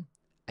again?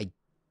 I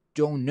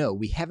don't know.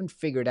 We haven't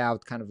figured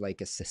out kind of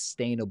like a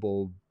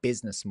sustainable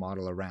business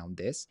model around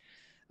this.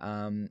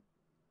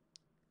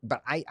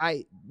 But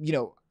I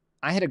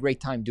had a great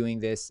time doing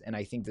this, and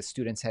I think the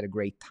students had a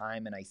great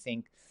time. And I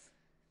think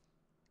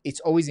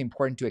it's always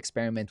important to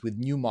experiment with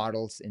new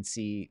models and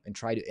see and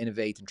try to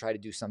innovate and try to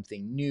do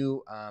something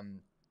new.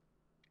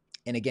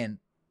 And again,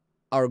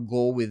 our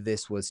goal with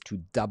this was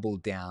to double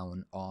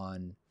down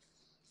on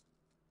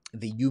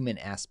the human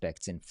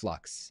aspects in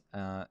Flux.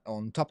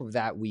 On top of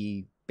that,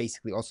 we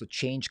basically also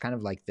changed kind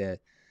of like the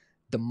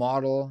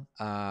model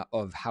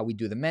of how we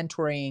do the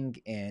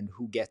mentoring and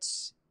who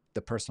gets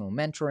the personal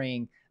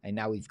mentoring. And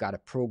now we've got a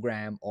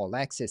program, all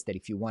access, that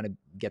if you want to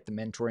get the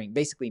mentoring,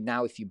 basically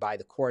now if you buy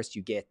the course,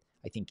 you get,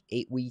 I think,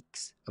 8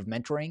 weeks of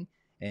mentoring.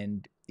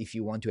 And if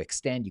you want to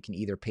extend, you can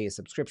either pay a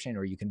subscription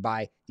or you can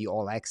buy the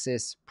all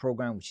access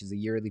program, which is a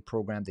yearly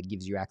program that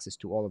gives you access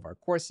to all of our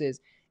courses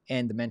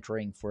and the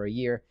mentoring for a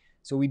year.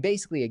 So we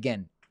basically,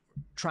 again,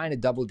 trying to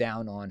double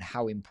down on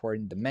how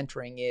important the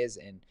mentoring is,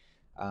 and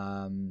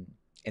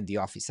the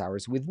office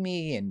hours with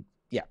me, and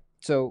yeah,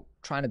 so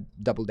trying to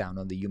double down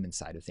on the human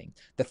side of things.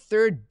 The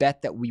third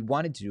bet that we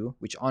wanted to do,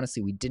 which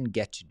honestly we didn't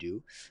get to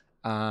do,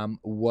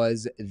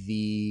 was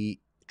the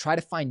try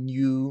to find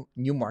new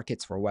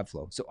markets for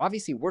Webflow. So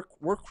obviously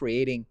we're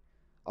creating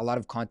a lot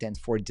of content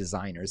for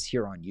designers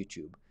here on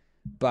YouTube,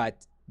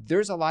 but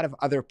there's a lot of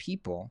other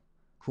people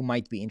who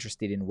might be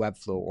interested in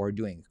Webflow or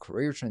doing a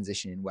career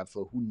transition in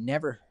Webflow who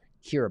never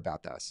hear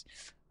about us.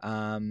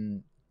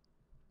 And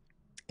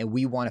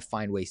we want to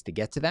find ways to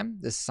get to them.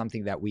 This is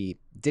something that we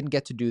didn't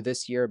get to do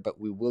this year, but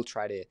we will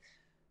try to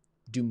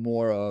do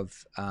more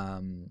of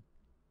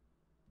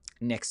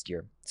next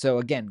year. So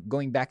again,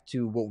 going back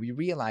to what we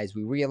realized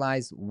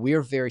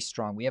we're very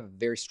strong. We have a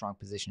very strong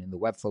position in the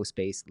Webflow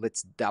space.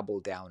 Let's double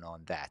down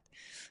on that.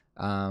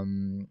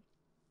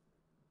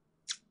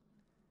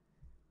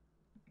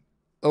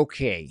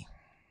 Okay.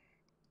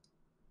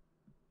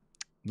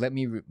 Let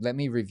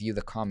me review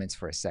the comments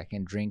for a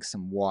second, drink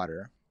some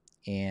water,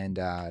 and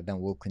then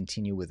we'll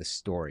continue with the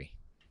story.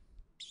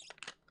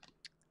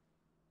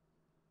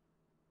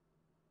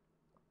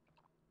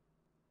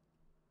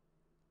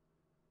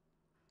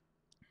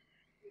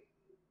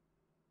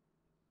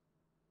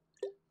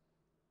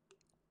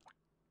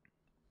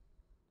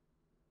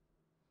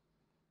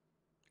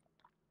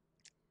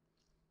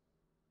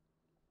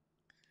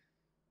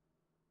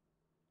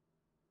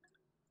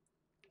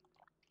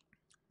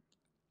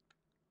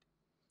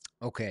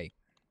 Okay,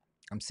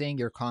 I'm seeing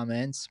your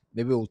comments.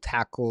 Maybe we'll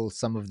tackle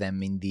some of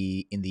them in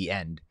the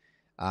end.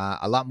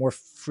 A lot more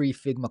free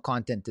Figma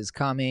content is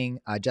coming.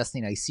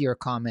 Justin, I see your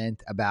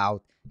comment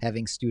about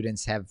having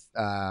students have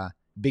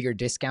bigger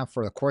discount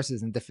for the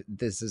courses, and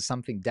this is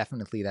something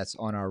definitely that's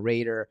on our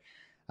radar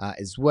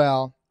as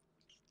well.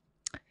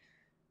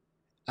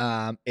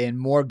 And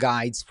more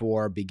guides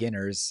for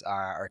beginners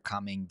are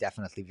coming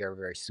definitely very,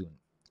 very soon.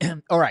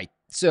 All right,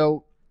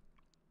 so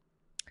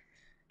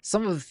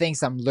some of the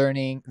things I'm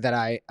learning that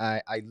I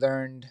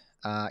learned,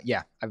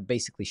 yeah, I've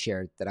basically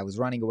shared that I was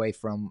running away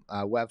from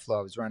Webflow.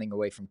 I was running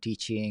away from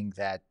teaching,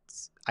 that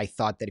I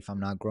thought that if I'm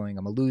not growing,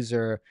 I'm a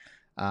loser.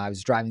 I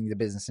was driving the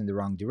business in the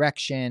wrong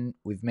direction.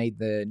 We've made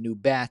the new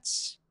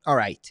bets. All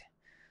right.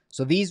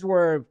 So these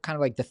were kind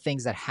of like the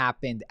things that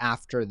happened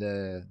after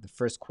the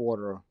first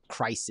quarter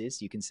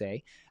crisis, you can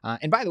say.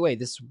 And by the way,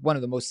 this is one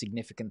of the most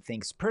significant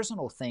things,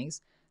 personal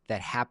things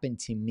that happened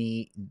to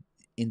me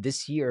in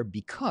this year,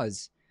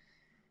 because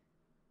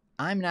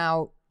I'm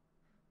now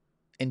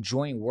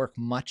enjoying work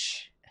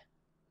much,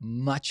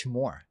 much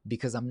more,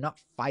 because I'm not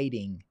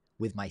fighting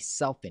with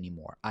myself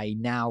anymore. I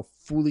now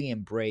fully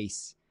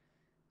embrace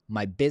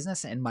my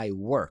business and my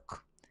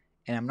work,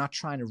 and I'm not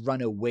trying to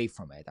run away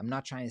from it. I'm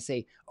not trying to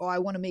say, oh, I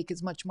want to make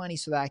as much money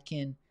so that I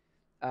can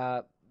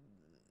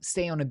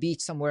stay on a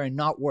beach somewhere and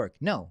not work.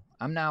 No,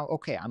 I'm now,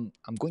 okay, I'm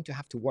going to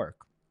have to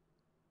work,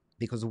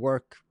 because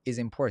work is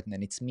important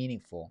and it's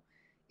meaningful.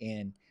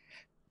 And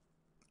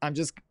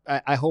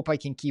I hope I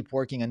can keep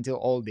working until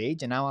old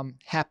age, and now I'm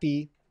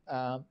happy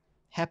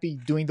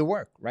doing the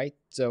work, right?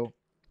 So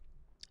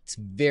it's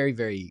very,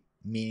 very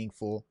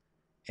meaningful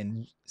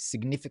and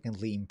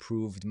significantly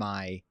improved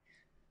my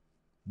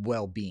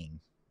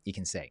well-being, you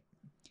can say.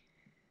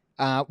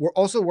 We're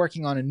also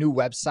working on a new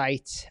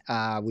website,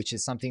 which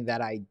is something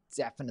that I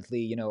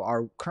definitely,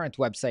 our current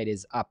website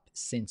is up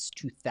since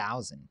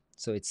 2000.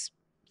 So it's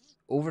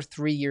over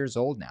 3 years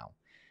old now.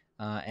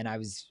 And I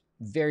was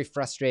very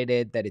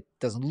frustrated that it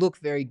doesn't look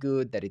very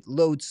good, that it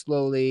loads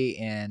slowly.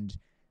 And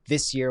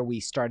this year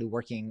we started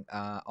working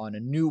on a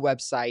new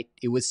website.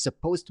 It was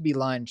supposed to be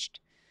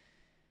launched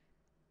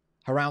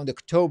around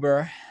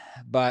October,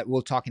 but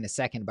we'll talk in a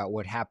second about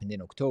what happened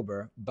in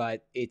October.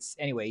 But it's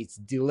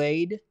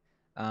delayed,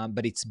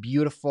 but it's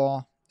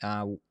beautiful.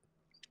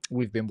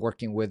 We've been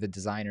working with a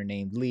designer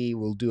named Lee.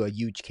 We'll do a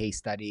huge case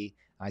study.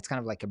 It's kind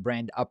of like a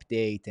brand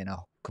update and a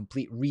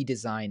complete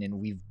redesign, and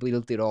we've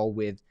built it all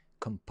with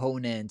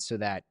components so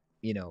that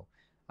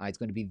it's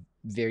going to be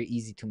very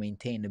easy to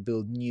maintain and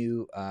build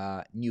new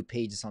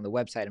pages on the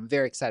website. I'm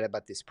very excited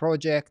about this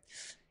project,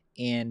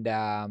 and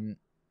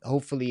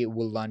hopefully it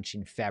will launch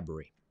in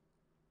February.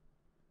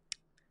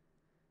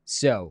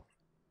 So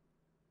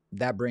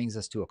that brings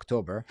us to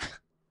October.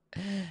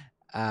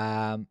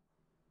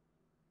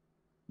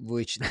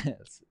 Which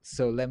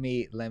so let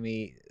me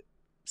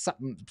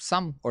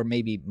some or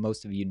maybe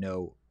most of you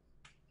know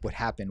what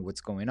happened,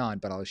 what's going on,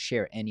 but I'll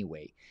share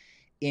anyway.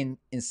 In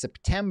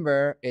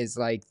September is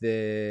like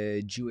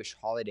the Jewish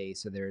holiday,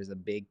 so there's a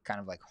big kind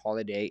of like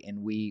holiday,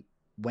 and we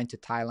went to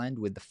Thailand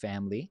with the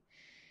family,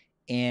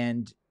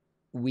 and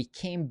we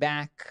came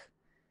back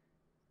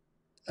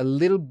a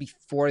little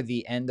before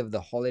the end of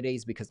the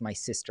holidays because my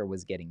sister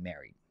was getting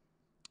married.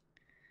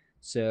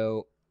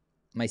 So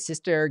my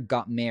sister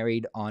got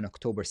married on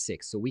October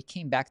 6th. So we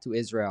came back to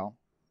Israel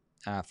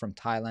from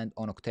Thailand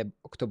on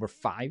October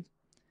 5.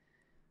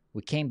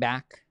 We came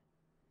back.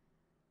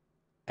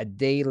 A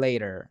day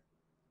later,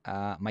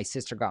 my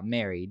sister got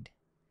married.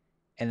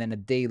 And then a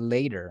day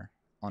later,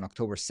 on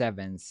October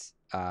 7th,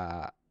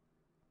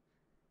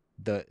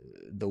 the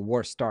the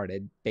war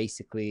started.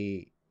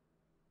 Basically,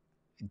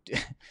 I'm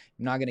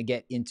not going to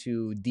get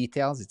into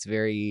details. It's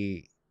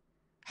very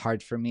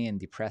hard for me and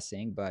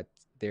depressing, but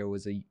there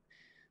was a,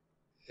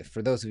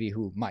 for those of you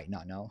who might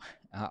not know,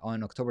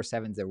 on October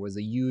 7th, there was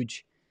a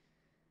huge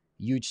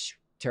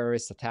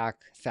terrorist attack.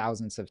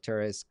 Thousands of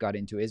terrorists got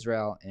into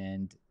Israel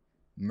and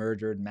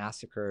murdered,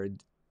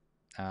 massacred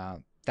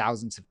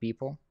thousands of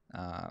people,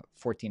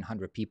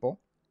 1,400 people.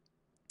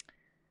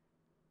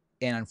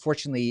 And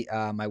unfortunately,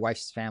 my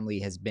wife's family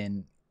has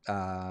been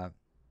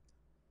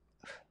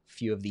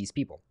few of these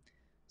people.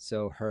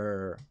 So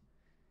her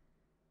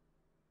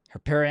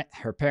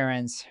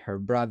parents, her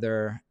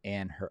brother,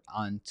 and her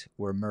aunt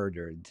were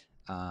murdered.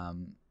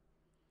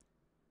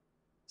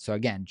 So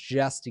again,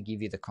 just to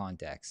give you the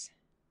context,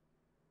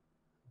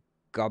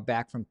 got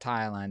back from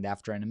Thailand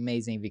after an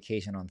amazing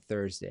vacation on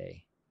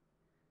Thursday.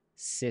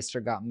 Sister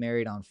got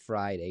married on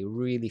Friday.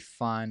 Really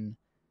fun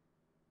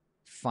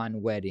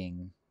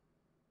wedding,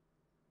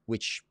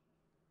 which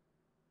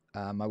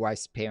my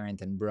wife's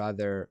parent and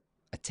brother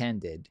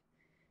attended.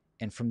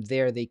 And from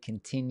there, they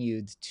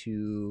continued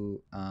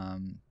to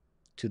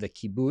the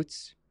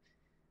kibbutz,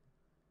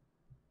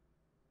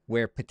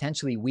 where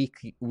potentially we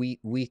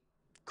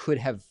could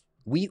have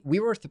we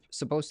were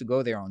supposed to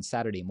go there on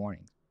Saturday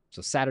morning.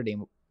 So Saturday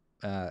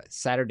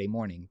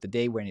morning, the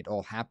day when it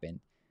all happened,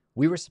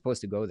 we were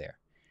supposed to go there.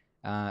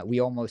 We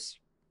almost,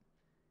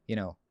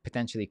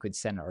 potentially could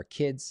send our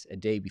kids a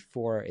day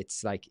before.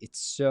 It's like it's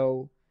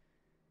so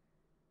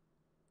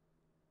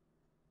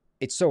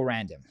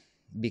random,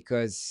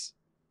 because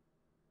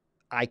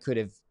I could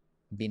have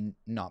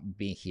not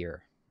be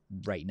here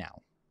right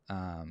now,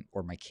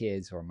 or my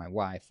kids, or my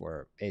wife,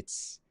 or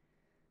it's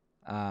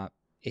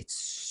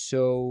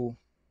so.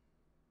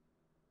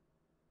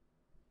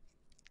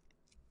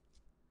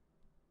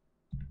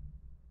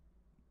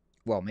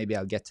 Well, maybe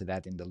I'll get to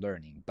that in the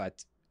learning,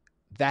 but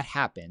that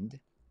happened.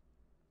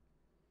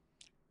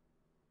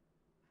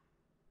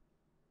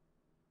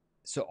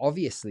 So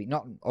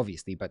not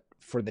obviously, but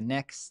for the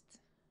next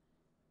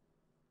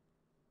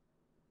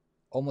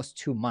almost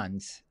 2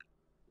 months,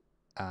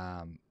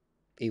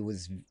 it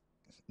was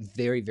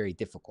very, very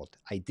difficult.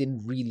 I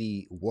didn't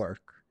really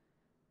work.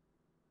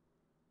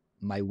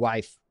 My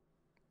wife,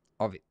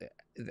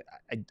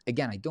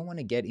 again, I don't want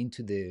to get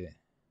into the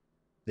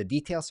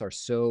details are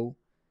so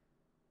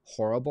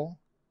horrible,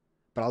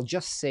 but I'll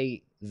just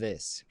say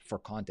this for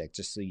context,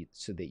 just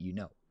so that you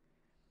know.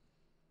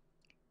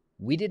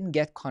 We didn't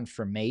get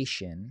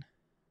confirmation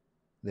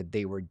that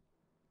they were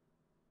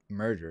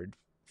murdered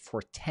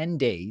for 10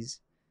 days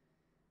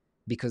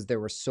because there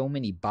were so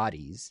many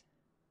bodies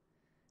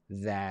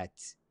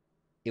that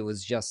it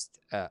was just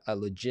a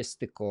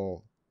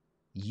logistical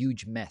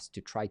huge mess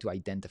to try to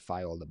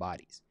identify all the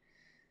bodies.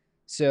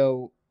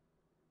 So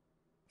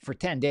for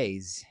 10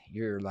 days,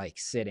 you're like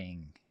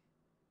sitting,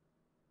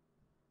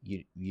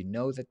 you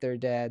know that they're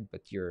dead,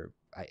 but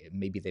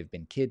maybe they've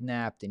been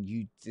kidnapped,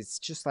 and it's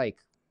just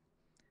like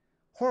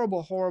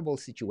horrible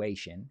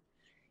situation.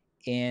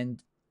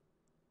 And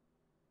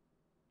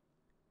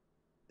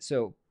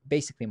so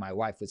basically my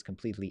wife was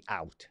completely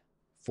out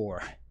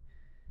for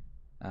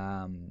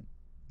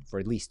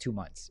at least 2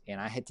 months,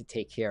 and I had to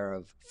take care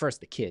of first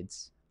the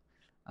kids,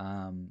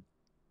 and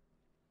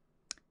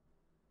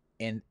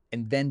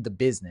then the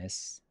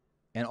business,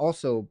 and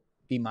also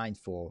be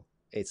mindful.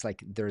 It's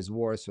like there's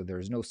war, so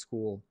there's no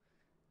school,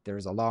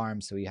 there's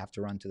alarms, so you have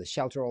to run to the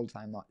shelter all the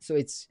time. So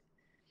it's,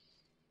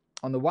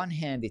 on the one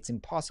hand, it's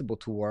impossible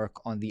to work.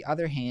 On the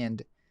other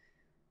hand,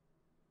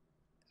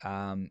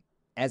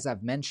 as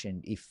I've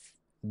mentioned, if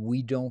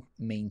we don't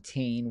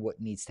maintain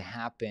what needs to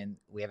happen,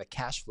 we have a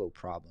cash flow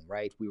problem,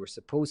 right? We were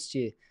supposed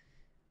to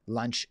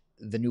launch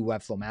the new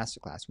Webflow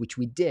Masterclass, which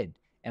we did.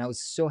 And I was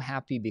so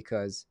happy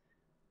because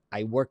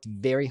I worked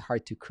very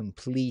hard to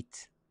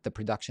complete the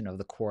production of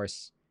the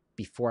course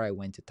before I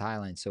went to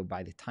Thailand. So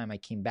by the time I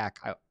came back,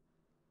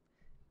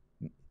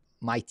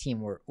 my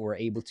team were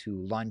able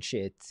to launch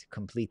it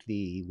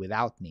completely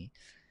without me.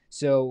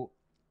 So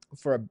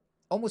for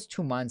almost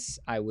 2 months,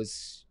 I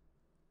was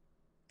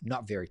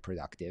not very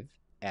productive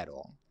at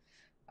all.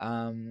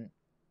 And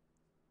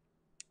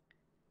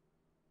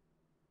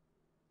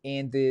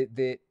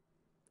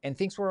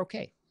things were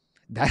okay.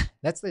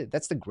 That's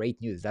the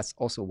great news. That's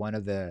also one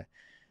of the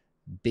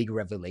big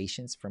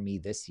revelations for me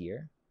this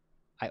year.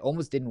 I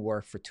almost didn't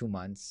work for 2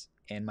 months,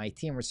 and my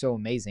team were so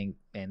amazing,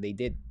 and they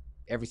did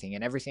everything,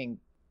 and everything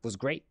was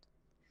great.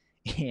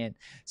 And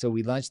so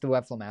we launched the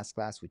Webflow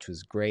Masterclass, which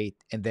was great.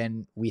 And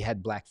then we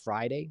had Black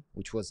Friday,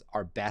 which was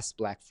our best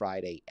Black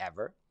Friday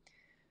ever.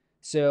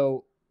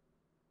 So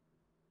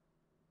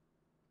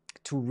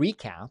to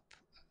recap,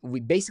 we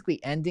basically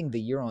ending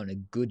the year on a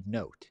good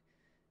note.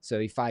 So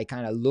if I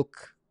kind of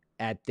look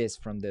at this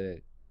from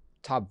the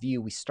top view,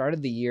 we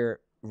started the year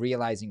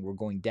realizing we're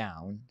going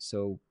down.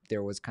 So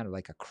there was kind of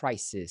like a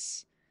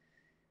crisis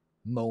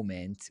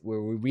moment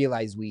where we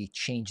realized we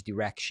changed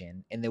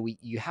direction, and then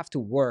you have to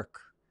work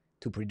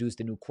to produce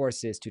the new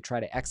courses, to try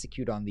to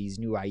execute on these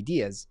new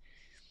ideas.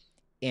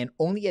 And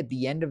only at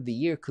the end of the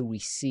year could we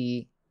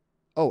see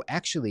oh,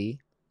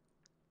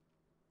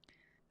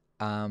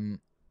 um,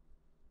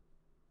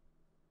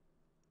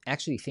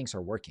 actually things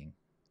are working.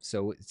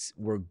 So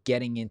we're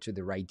getting into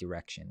the right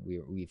direction.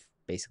 We've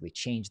basically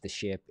changed the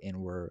ship,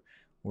 and we're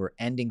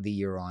ending the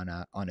year on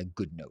a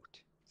good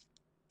note.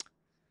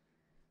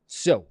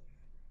 So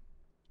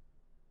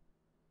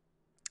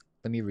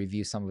let me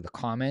review some of the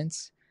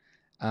comments.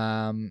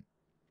 Um,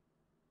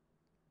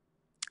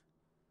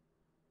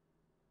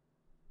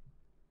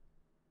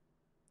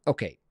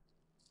 okay,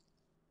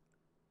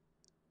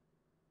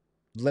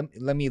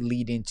 let me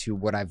lead into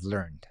what I've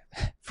learned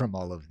from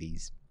all of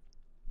these.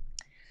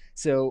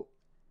 So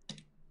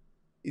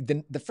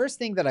the first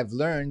thing that I've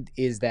learned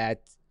is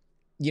that,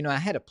 I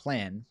had a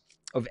plan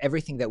of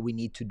everything that we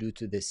need to do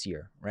to this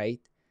year, right?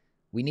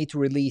 We need to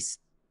release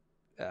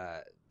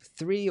uh,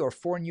 3 or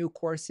 4 new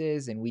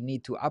courses, and we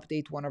need to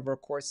update one of our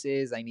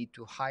courses. I need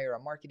to hire a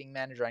marketing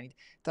manager. I need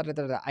da da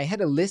da da. I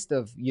had a list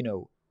of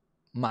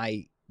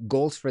my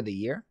goals for the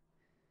year.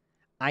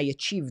 I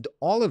achieved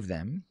all of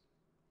them,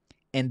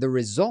 and the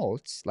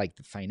results, like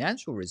the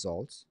financial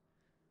results,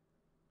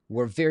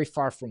 were very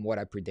far from what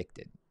I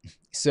predicted.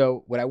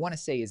 So what I want to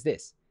say is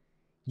this: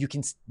 you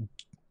can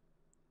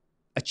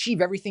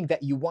achieve everything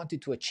that you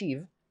wanted to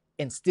achieve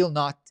and still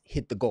not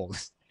hit the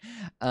goals.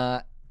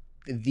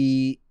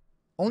 The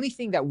only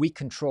thing that we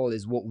control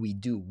is what we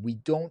do. We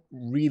don't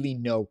really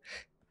know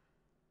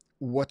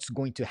what's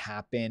going to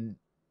happen.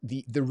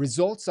 The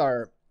results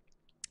are,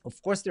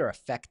 of course, they're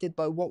affected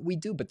by what we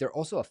do, but they're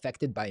also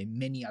affected by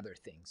many other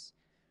things,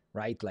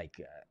 right? Like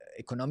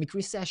economic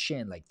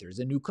recession, like there's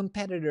a new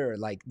competitor,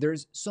 like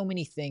there's so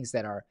many things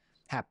that are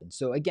happen.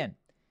 So again,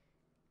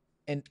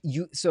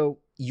 you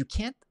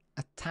can't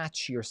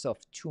attach yourself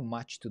too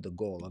much to the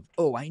goal of,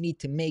 oh, I need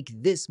to make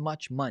this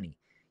much money.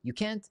 You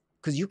can't,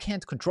 because you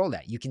can't control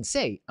that. You can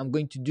say, I'm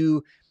going to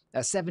do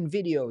 7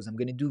 videos, I'm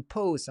going to do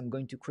posts, I'm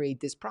going to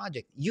create this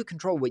project. You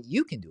control what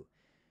you can do,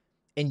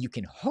 and you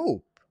can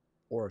hope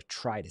or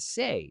try to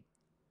say,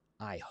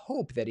 I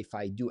hope that if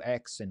I do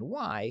X and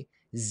Y,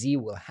 Z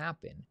will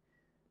happen.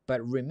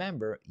 But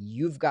remember,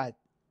 you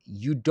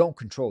don't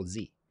control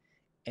Z.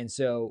 And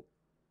so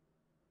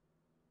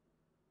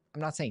I'm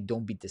not saying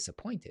don't be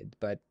disappointed,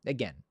 but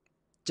again,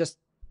 just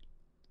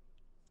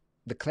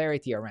the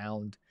clarity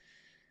around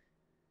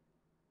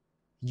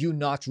you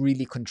not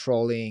really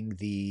controlling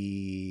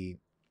the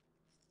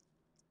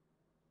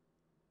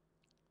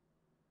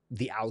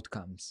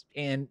outcomes.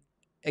 And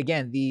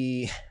again,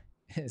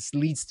 this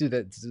leads to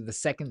the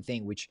second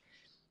thing, which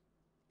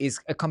is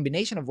a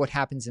combination of what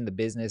happens in the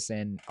business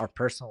and our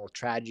personal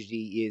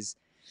tragedy. Is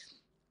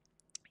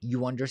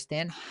you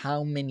understand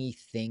how many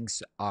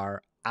things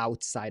are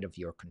outside of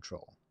your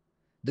control,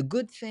 the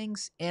good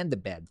things and the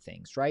bad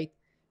things, right?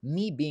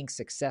 Me being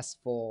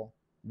successful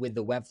with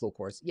the Webflow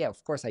course, yeah,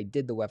 of course I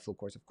did the Webflow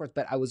course, of course,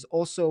 but I was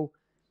also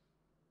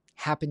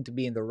happened to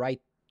be in the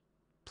right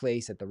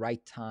place at the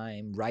right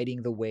time,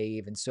 riding the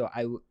wave. And so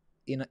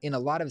in a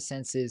lot of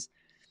senses,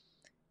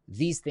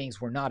 these things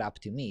were not up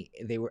to me.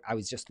 I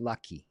was just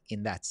lucky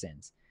in that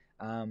sense.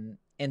 And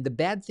the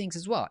bad things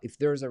as well. If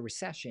there's a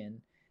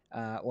recession,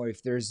 or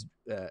if there's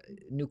a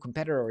new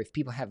competitor, or if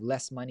people have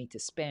less money to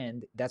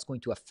spend, that's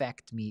going to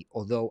affect me,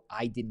 although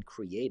I didn't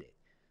create it.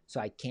 So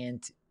I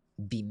can't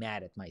be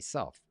mad at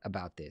myself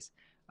about this.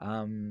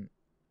 Um,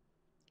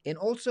 and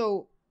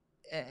also,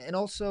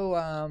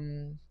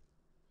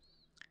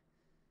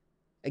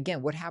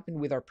 again, what happened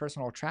with our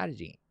personal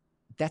tragedy?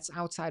 That's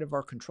outside of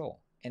our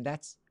control, and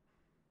that's,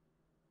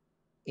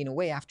 in a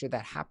way, after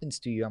that happens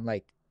to you, I'm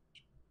like,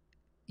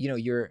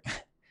 you're.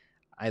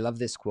 I love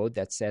this quote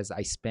that says,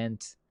 "I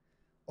spent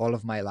all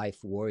of my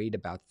life worried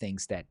about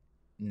things that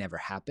never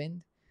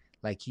happened."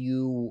 Like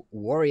you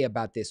worry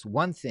about this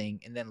one thing,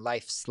 and then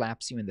life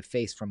slaps you in the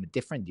face from a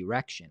different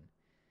direction.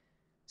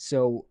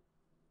 So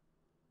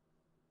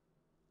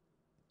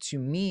to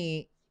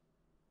me,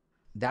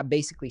 that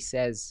basically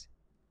says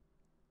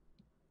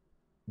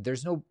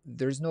there's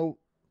no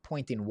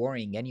point in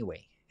worrying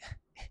anyway.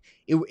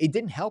 It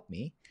didn't help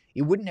me.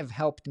 It wouldn't have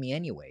helped me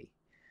anyway.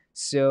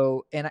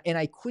 So and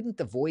I couldn't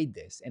avoid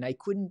this, and I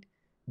couldn't.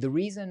 The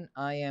reason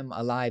I am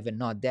alive and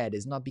not dead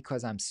is not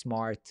because I'm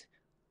smart,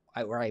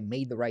 or I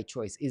made the right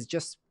choice. Is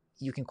just,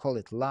 you can call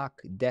it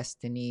luck,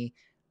 destiny,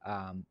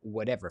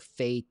 whatever,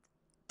 fate.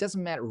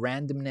 Doesn't matter,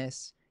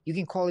 randomness. You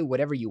can call it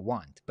whatever you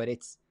want, but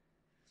it's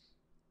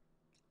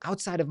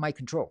outside of my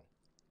control.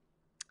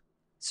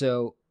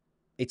 So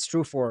it's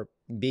true for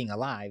being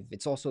alive.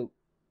 It's also,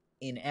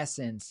 in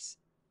essence,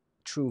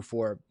 true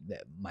for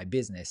my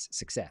business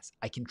success.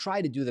 I can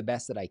try to do the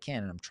best that I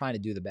can, and I'm trying to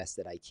do the best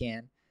that I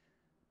can,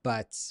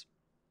 but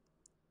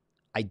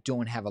I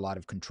don't have a lot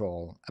of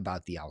control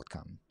about the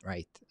outcome,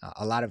 right?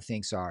 A lot of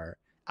things are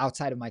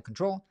outside of my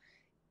control,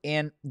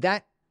 and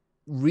that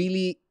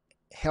really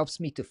helps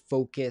me to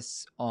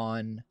focus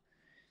on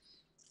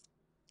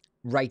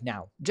right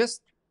now.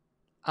 Just,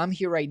 I'm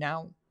here right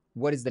now.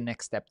 What is the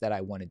next step that I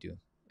want to do?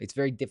 It's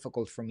very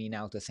difficult for me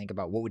now to think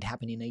about what would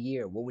happen in a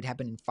year, what would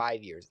happen in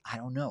 5 years. I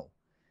don't know.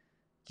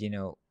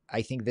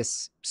 I think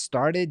this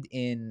started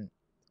in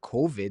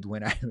COVID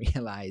when I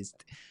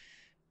realized,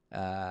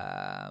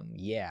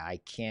 yeah, I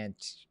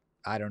can't,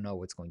 I don't know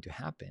what's going to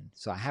happen.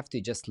 So I have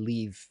to just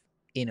leave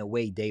in a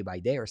way day by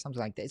day or something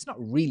like that. It's not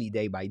really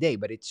day by day,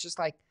 but it's just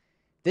like,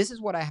 this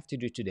is what I have to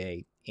do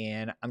today.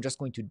 And I'm just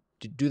going to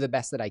do the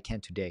best that I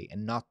can today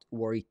and not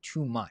worry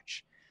too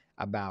much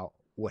about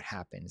what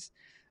happens.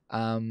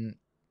 Um,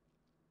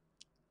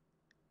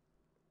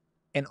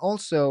 and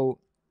also,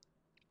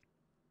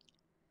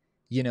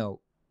 you know,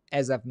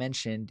 as I've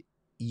mentioned,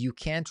 you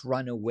can't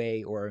run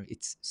away, or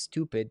it's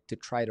stupid to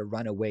try to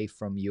run away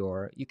from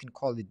your, you can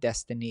call it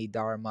destiny,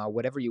 dharma,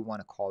 whatever you want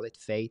to call it,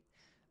 faith.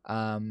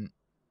 Um,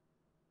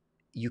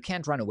 you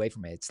can't run away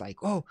from it. It's like,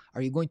 oh,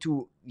 are you going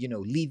to,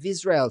 leave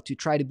Israel to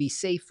try to be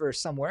safer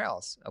somewhere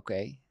else?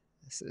 Okay.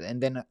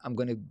 And then I'm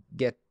going to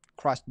get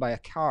crushed by a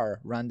car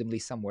randomly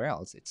somewhere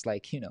else. It's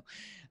like,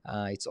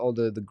 it's all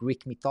the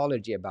Greek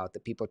mythology about the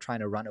people trying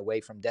to run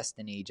away from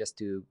destiny just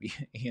to,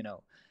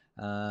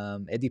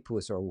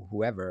 Oedipus or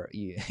whoever.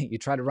 You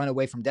try to run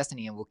away from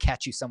destiny and we'll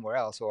catch you somewhere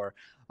else, or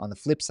on the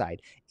flip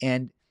side.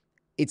 And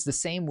it's the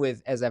same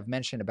with, as I've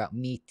mentioned about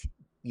me,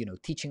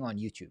 teaching on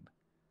YouTube.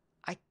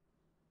 I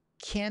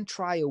can't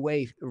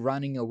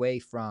running away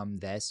from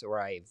this,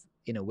 or I've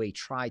in a way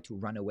tried to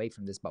run away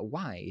from this, but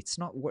why? It's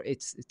not,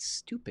 it's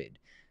stupid.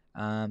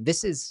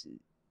 This is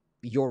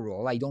your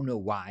role. I don't know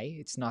why.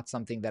 It's not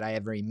something that I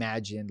ever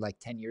imagined like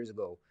 10 years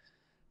ago.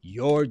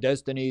 Your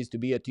destiny is to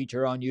be a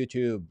teacher on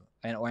YouTube.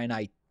 And when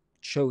I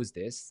chose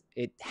this,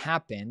 it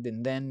happened.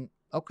 And then,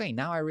 okay,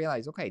 now I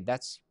realize, okay,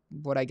 that's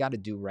what I got to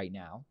do right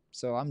now.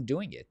 So I'm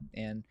doing it.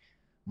 And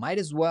might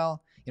as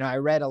well, I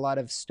read a lot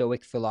of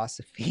Stoic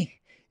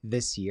philosophy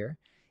this year.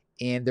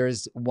 And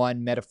there's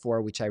one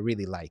metaphor which I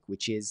really like,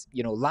 which is,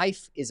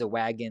 life is a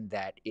wagon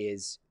that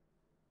is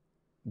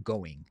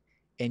going,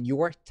 and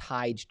you're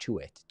tied to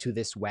it, to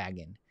this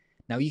wagon.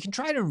 Now you can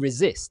try to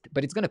resist,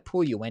 but it's going to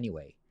pull you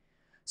anyway.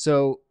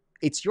 So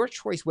it's your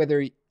choice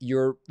whether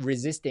you're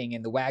resisting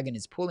and the wagon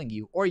is pulling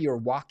you, or you're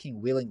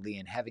walking willingly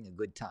and having a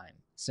good time.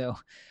 So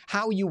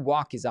how you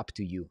walk is up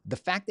to you. The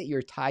fact that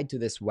you're tied to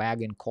this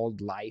wagon called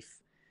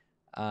life,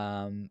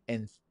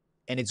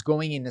 and it's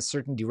going in a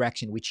certain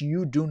direction which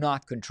you do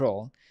not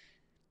control,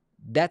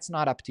 that's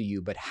not up to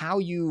you. But how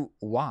you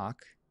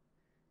walk,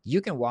 you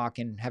can walk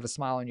and have a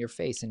smile on your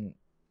face, and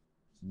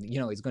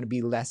it's going to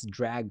be less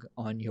drag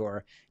on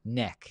your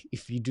neck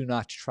if you do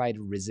not try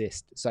to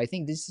resist. So I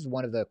think this is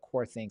one of the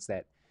core things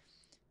that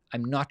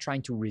I'm not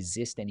trying to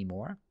resist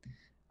anymore.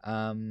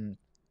 And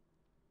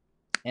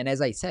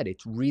as I said,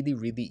 it's really,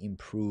 really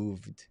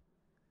improved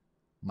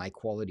my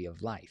quality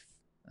of life.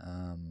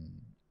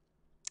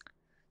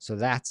 So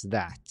that's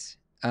that.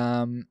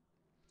 The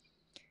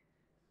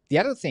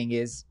other thing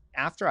is,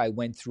 after I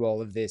went through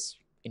all of this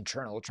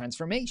internal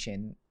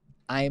transformation,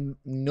 I'm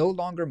no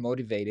longer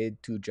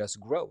motivated to just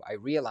grow. I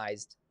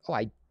realized, oh,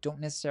 I don't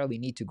necessarily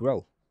need to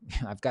grow.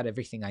 I've got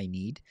everything I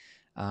need.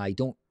 I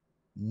don't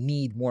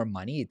need more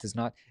money. It does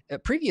not.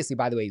 Previously,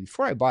 by the way,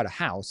 before I bought a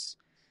house,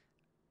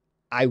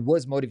 I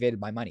was motivated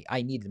by money.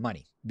 I needed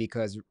money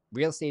because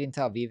real estate in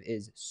Tel Aviv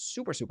is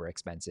super, super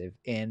expensive,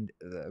 and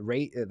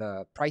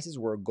the prices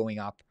were going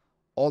up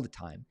all the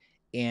time.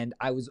 And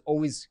I was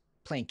always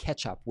playing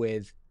catch up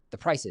with the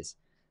prices.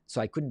 So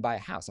I couldn't buy a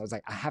house. I was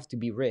like, I have to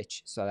be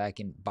rich so that I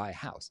can buy a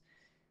house.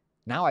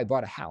 Now I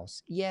bought a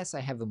house. Yes, I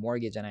have the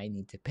mortgage and I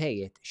need to pay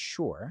it,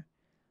 sure.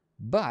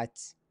 But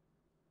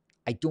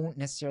I don't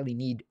necessarily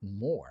need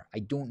more. I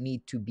don't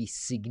need to be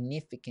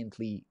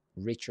significantly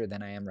richer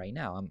than I am right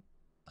now.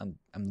 I'm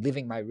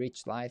living my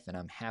rich life and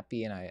I'm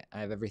happy, and I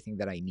have everything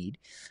that I need.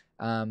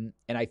 And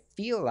I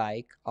feel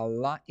like a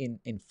lot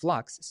in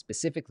Flux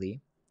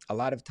specifically, a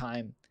lot of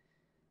time,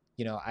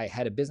 I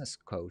had a business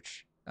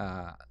coach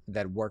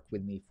that worked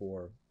with me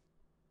for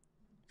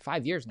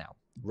 5 years now,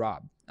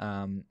 Rob,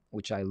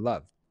 which I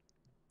love.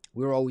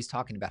 We were always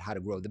talking about how to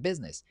grow the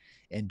business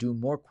and do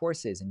more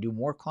courses and do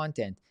more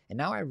content. And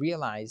now I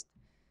realized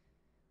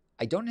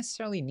I don't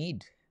necessarily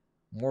need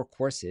more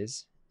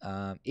courses.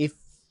 If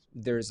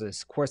there's a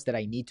course that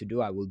I need to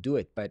do, I will do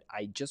it. But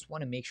I just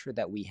want to make sure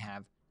that we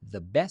have the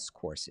best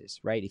courses,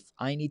 right? If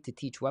I need to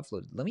teach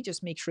Webflow, let me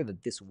just make sure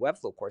that this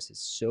Webflow course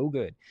is so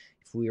good.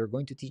 If we are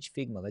going to teach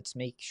Figma, let's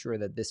make sure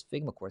that this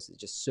Figma course is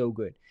just so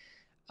good.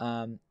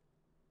 And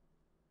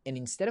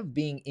instead of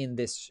being in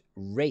this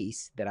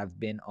race that I've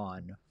been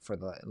on for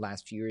the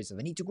last few years of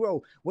I need to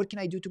grow, what can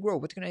I do to grow?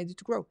 What can I do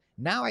to grow?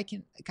 Now I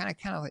can kind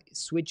of like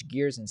switch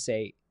gears and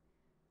say,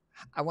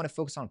 I want to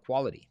focus on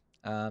quality.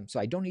 So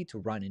I don't need to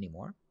run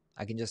anymore.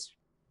 I can just,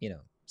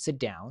 sit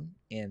down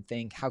and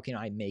think, how can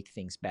I make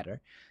things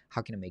better?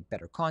 How can I make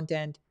better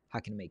content? How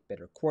can I make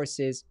better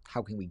courses?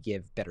 How can we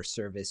give better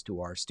service to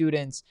our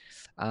students?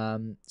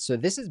 So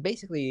this is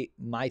basically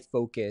my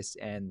focus,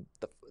 and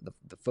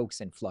the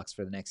focus in Flux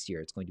for the next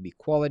year. It's going to be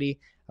quality.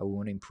 I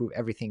want to improve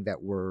everything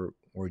that we're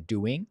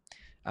doing.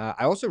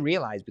 I also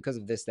realized because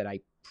of this that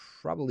I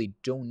probably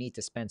don't need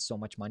to spend so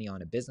much money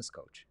on a business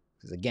coach,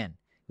 because again,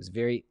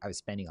 I was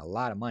spending a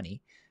lot of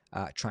money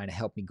trying to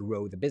help me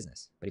grow the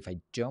business. But if I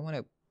don't want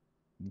to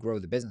grow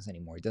the business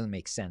anymore. It doesn't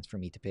make sense for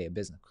me to pay a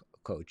business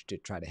coach to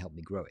try to help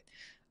me grow it,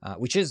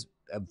 which is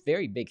a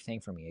very big thing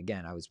for me.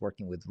 Again, I was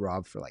working with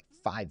Rob for like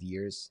 5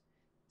 years.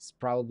 It's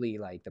probably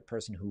like the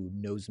person who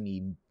knows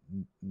me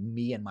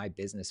and my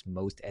business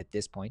most at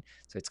this point.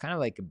 So it's kind of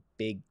like a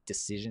big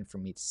decision for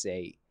me to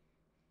say,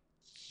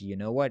 you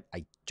know what,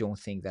 I don't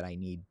think that I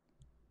need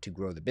to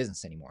grow the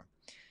business anymore.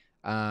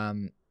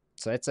 Um,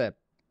 so that's a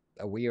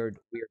weird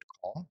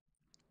call.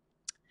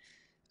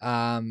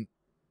 Um,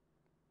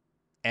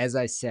 as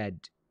I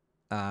said,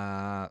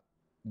 uh,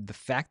 the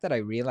fact that I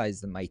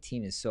realized that my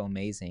team is so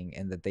amazing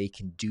and that they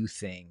can do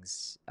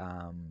things,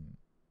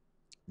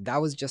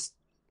 that was just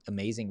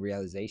amazing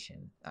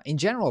realization. In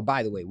general,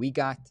 by the way, we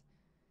got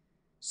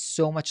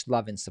so much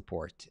love and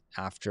support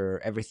after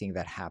everything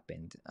that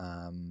happened.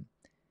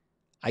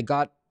 I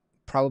got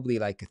probably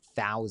like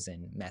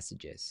 1,000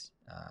 messages,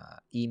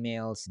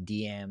 emails,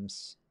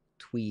 DMs,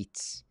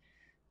 tweets,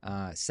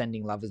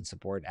 sending love and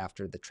support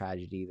after the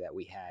tragedy that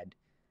we had,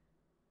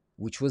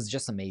 which was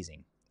just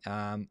amazing.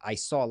 I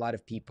saw a lot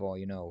of people,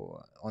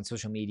 on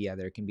social media,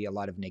 there can be a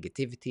lot of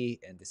negativity,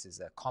 and this is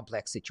a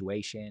complex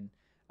situation.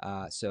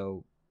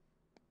 So,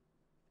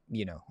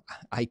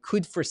 I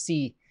could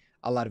foresee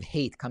a lot of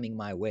hate coming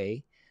my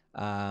way.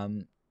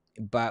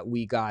 But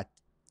we got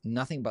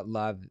nothing but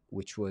love,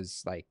 which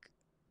was like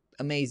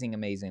amazing,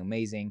 amazing,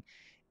 amazing.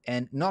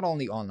 And not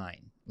only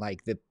online,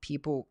 like the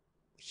people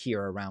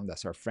here around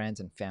us, our friends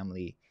and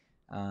family,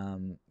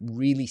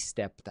 really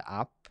stepped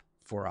up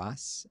for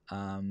us.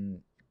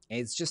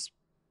 It just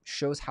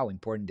shows how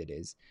important it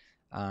is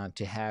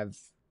to have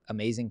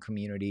amazing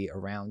community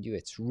around you.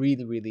 It's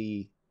really,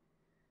 really,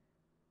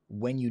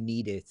 when you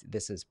need it,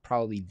 this is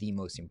probably the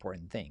most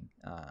important thing,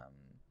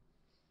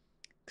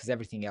 because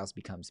everything else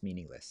becomes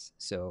meaningless.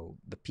 So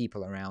the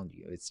people around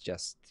you, it's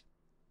just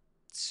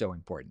so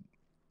important.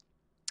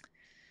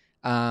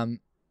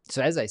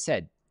 So as I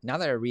said, now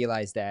that I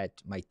realize that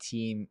my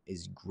team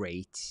is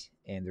great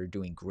and they're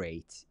doing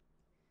great,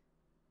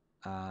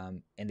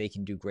 and they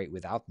can do great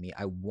without me,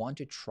 I want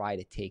to try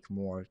to take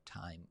more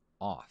time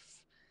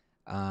off.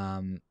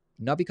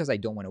 Not because I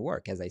don't want to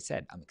work. As I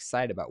said, I'm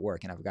excited about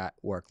work, and I've got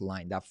work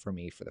lined up for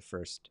me for the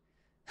first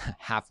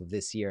half of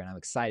this year, and I'm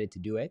excited to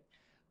do it.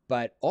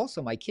 But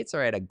also, my kids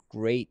are at a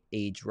great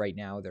age right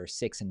now. They're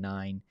 6 and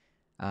 9.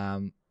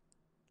 I'm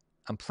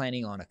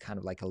planning on a kind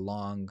of like a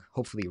long,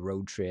 hopefully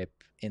road trip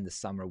in the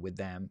summer with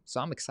them.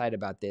 So I'm excited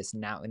about this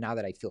now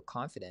that I feel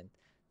confident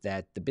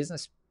that the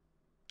business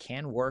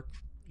can work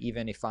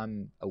even if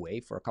I'm away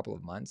for a couple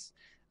of months.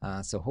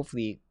 So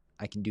hopefully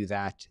I can do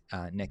that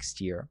next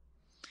year.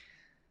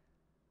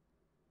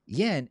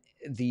 Yeah, and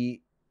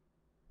the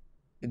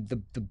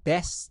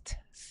best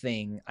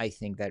thing I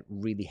think that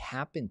really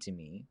happened to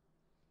me,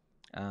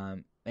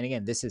 and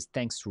again, this is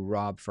thanks to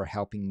Rob for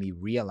helping me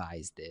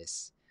realize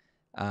this,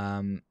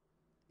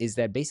 is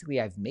that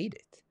basically I've made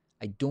it.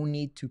 I don't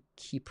need to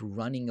keep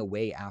running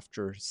away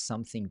after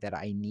something that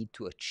I need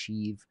to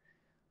achieve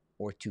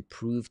or to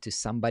prove to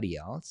somebody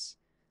else.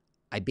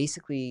 I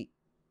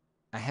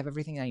have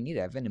everything I need.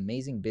 I have an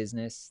amazing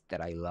business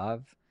that I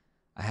love.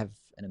 I have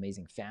an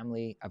amazing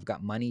family. I've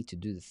got money to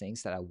do the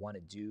things that I want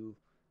to do.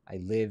 I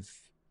live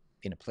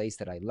in a place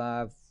that I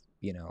love,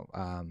 in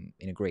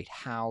a great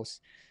house.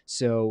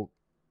 So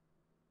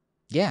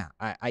yeah,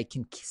 I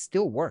can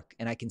still work,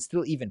 and I can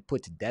still even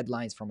put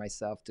deadlines for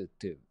myself to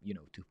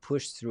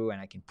push through,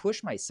 and I can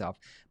push myself.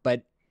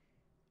 But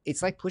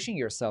it's like pushing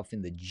yourself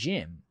in the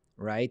gym,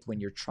 right? When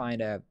you're trying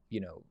to,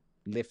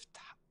 lift,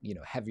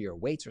 heavier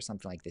weights or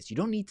something like this. You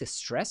don't need to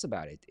stress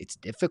about it. It's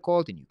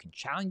difficult and you can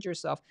challenge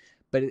yourself,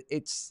 but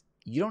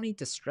you don't need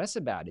to stress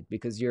about it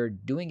because you're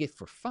doing it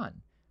for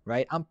fun,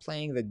 right? I'm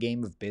playing the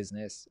game of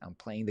business. I'm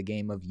playing the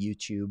game of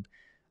YouTube.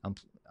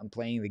 I'm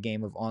playing the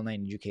game of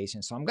online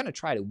education. So I'm going to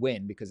try to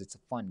win because it's a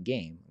fun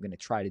game. I'm going to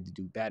try to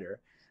do better.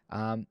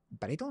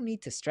 But I don't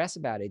need to stress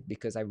about it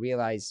because I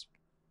realize,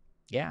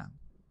 yeah,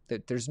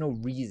 that there's no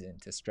reason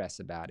to stress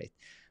about it.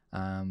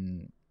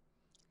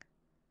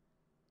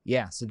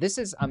 Yeah, so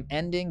I'm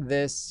ending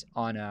this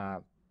on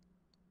a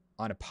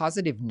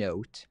positive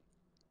note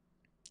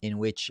in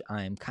which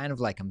I'm kind of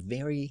like, I'm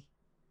very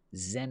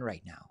zen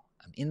right now.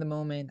 I'm in the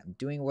moment. I'm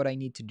doing what I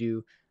need to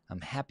do.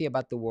 I'm happy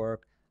about the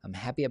work. I'm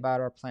happy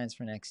about our plans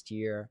for next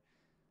year.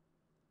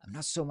 I'm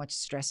not so much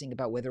stressing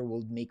about whether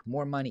we'll make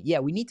more money. Yeah,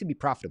 we need to be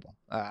profitable.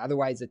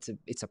 Otherwise,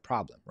 it's a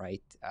problem,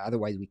 right?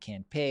 Otherwise, we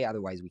can't pay.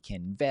 Otherwise, we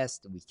can't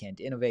invest. We can't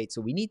innovate.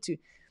 So we need to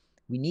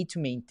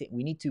maintain.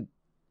 We need to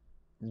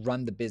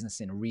run the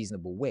business in a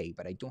reasonable way.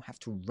 But I don't have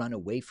to run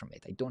away from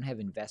it. I don't have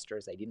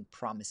investors. I didn't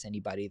promise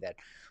anybody that,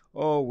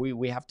 oh,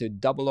 we have to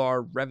double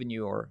our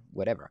revenue or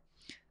whatever.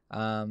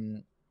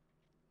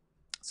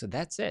 So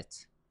that's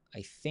it.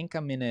 I think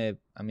I'm in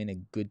a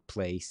good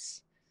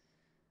place.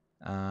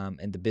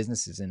 And the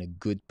business is in a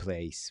good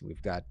place.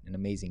 We've got an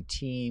amazing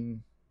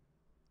team,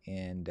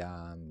 and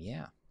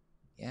yeah,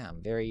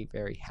 I'm very,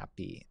 very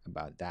happy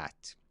about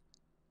that.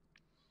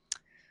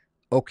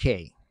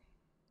 Okay,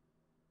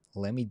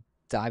 let me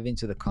dive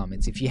into the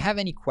comments. If you have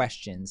any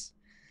questions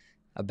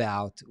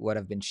about what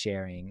I've been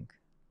sharing,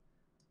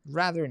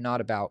 rather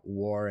not about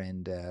war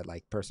and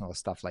like personal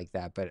stuff like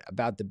that, but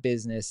about the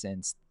business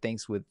and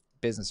things with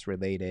business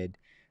related,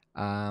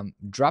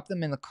 drop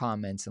them in the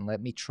comments and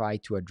let me try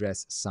to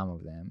address some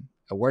of them.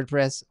 A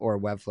WordPress or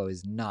Webflow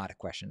is not a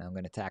question I'm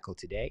going to tackle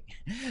today.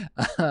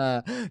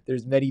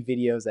 There's many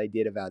videos I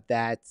did about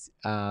that,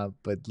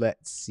 but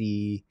let's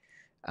see.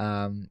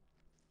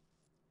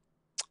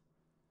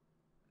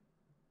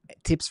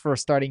 Tips for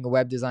starting a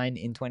web design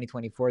in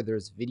 2024.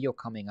 There's video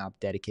coming up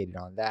dedicated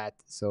on that,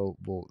 so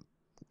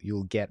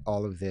you'll get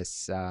all of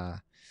this.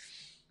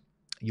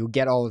 You'll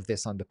get all of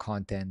this on the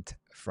content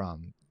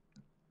from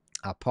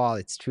Paul.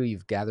 It's true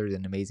you've gathered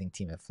an amazing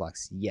team at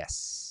Flux.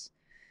 Yes.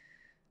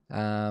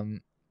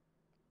 Paul,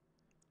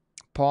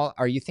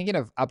 are you thinking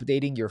of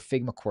updating your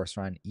Figma course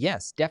run?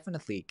 Yes,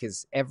 definitely,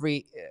 because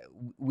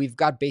we've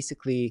got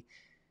basically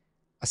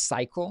a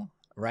cycle,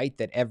 right?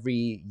 That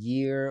every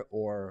year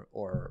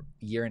or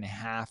year and a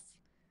half,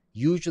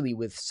 usually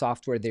with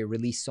software, they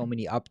release so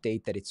many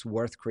updates that it's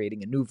worth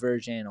creating a new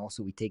version.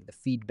 Also, we take the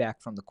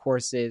feedback from the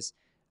courses,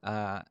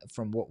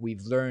 from what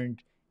we've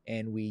learned,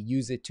 and we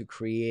use it to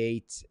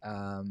create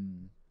a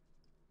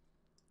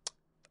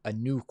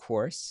new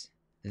course.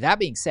 That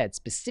being said,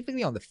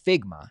 specifically on the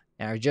Figma,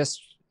 and I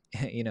just,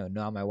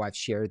 now my wife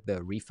shared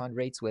the refund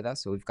rates with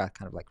us, so we've got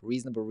kind of like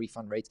reasonable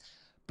refund rates.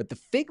 But the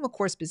Figma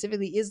course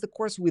specifically is the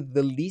course with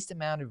the least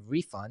amount of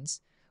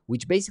refunds,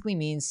 which basically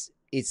means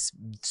it's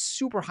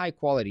super high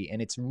quality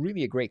and it's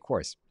really a great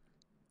course.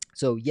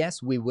 So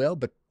yes, we will,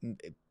 but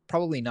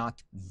probably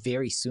not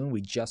very soon.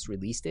 We just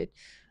released it.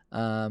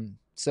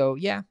 So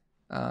yeah,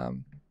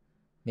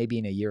 maybe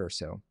in a year or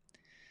so.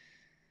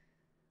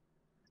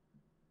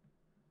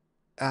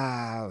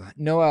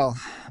 Noel,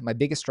 my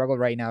biggest struggle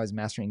right now is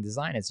mastering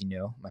design, as you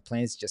know. My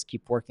plan is to just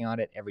keep working on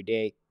it every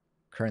day,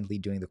 currently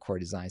doing the core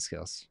design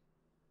skills.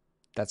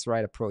 That's the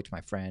right approach,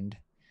 my friend.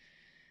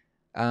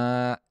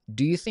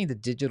 Do you think the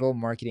digital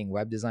marketing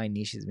web design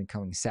niche is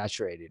becoming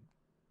saturated?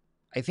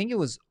 I think it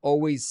was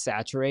always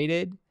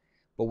saturated,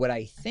 but what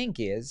I think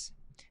is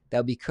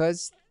that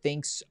because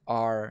things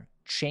are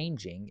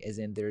changing, as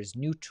in there's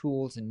new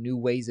tools and new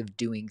ways of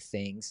doing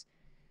things,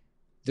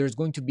 there's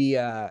going to be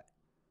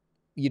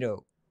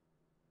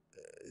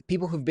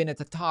people who've been at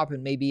the top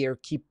and maybe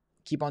keep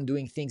on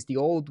doing things the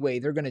old way,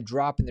 they're going to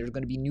drop, and there's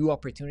going to be new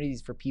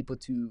opportunities for people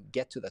to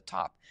get to the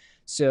top.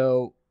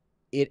 So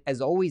it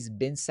has always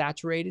been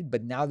saturated,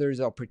 but now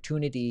there's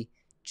opportunity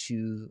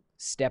to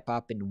step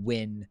up and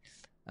win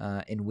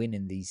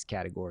in these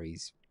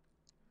categories.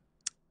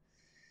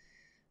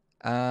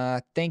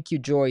 Thank you,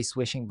 Joyce.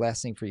 Wishing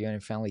blessing for you and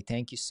your family.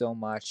 Thank you so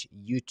much.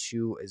 You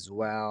too as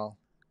well.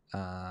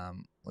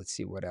 Let's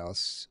see what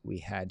else we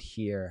had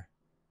here.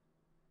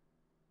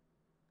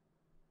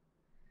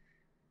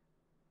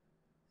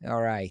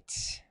 All right.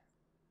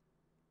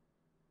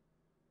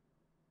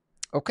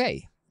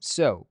 Okay,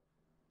 so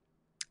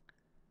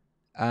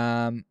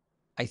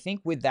I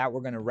think with that,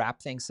 we're going to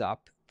wrap things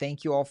up.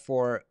 Thank you all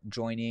for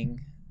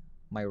joining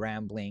my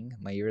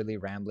yearly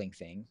rambling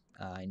thing.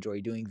 I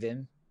enjoy doing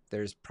them.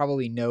 There's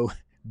probably no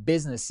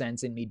business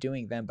sense in me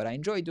doing them, but I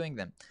enjoy doing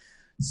them.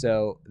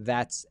 So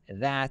that's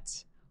that.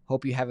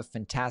 Hope you have a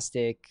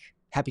fantastic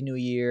Happy New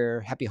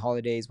Year, Happy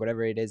Holidays,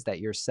 whatever it is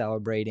that you're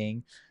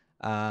celebrating.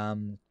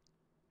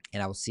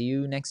 And I will see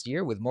you next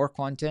year with more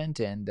content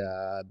and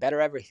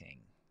better everything.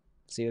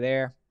 See you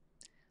there.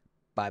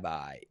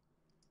 Bye-bye.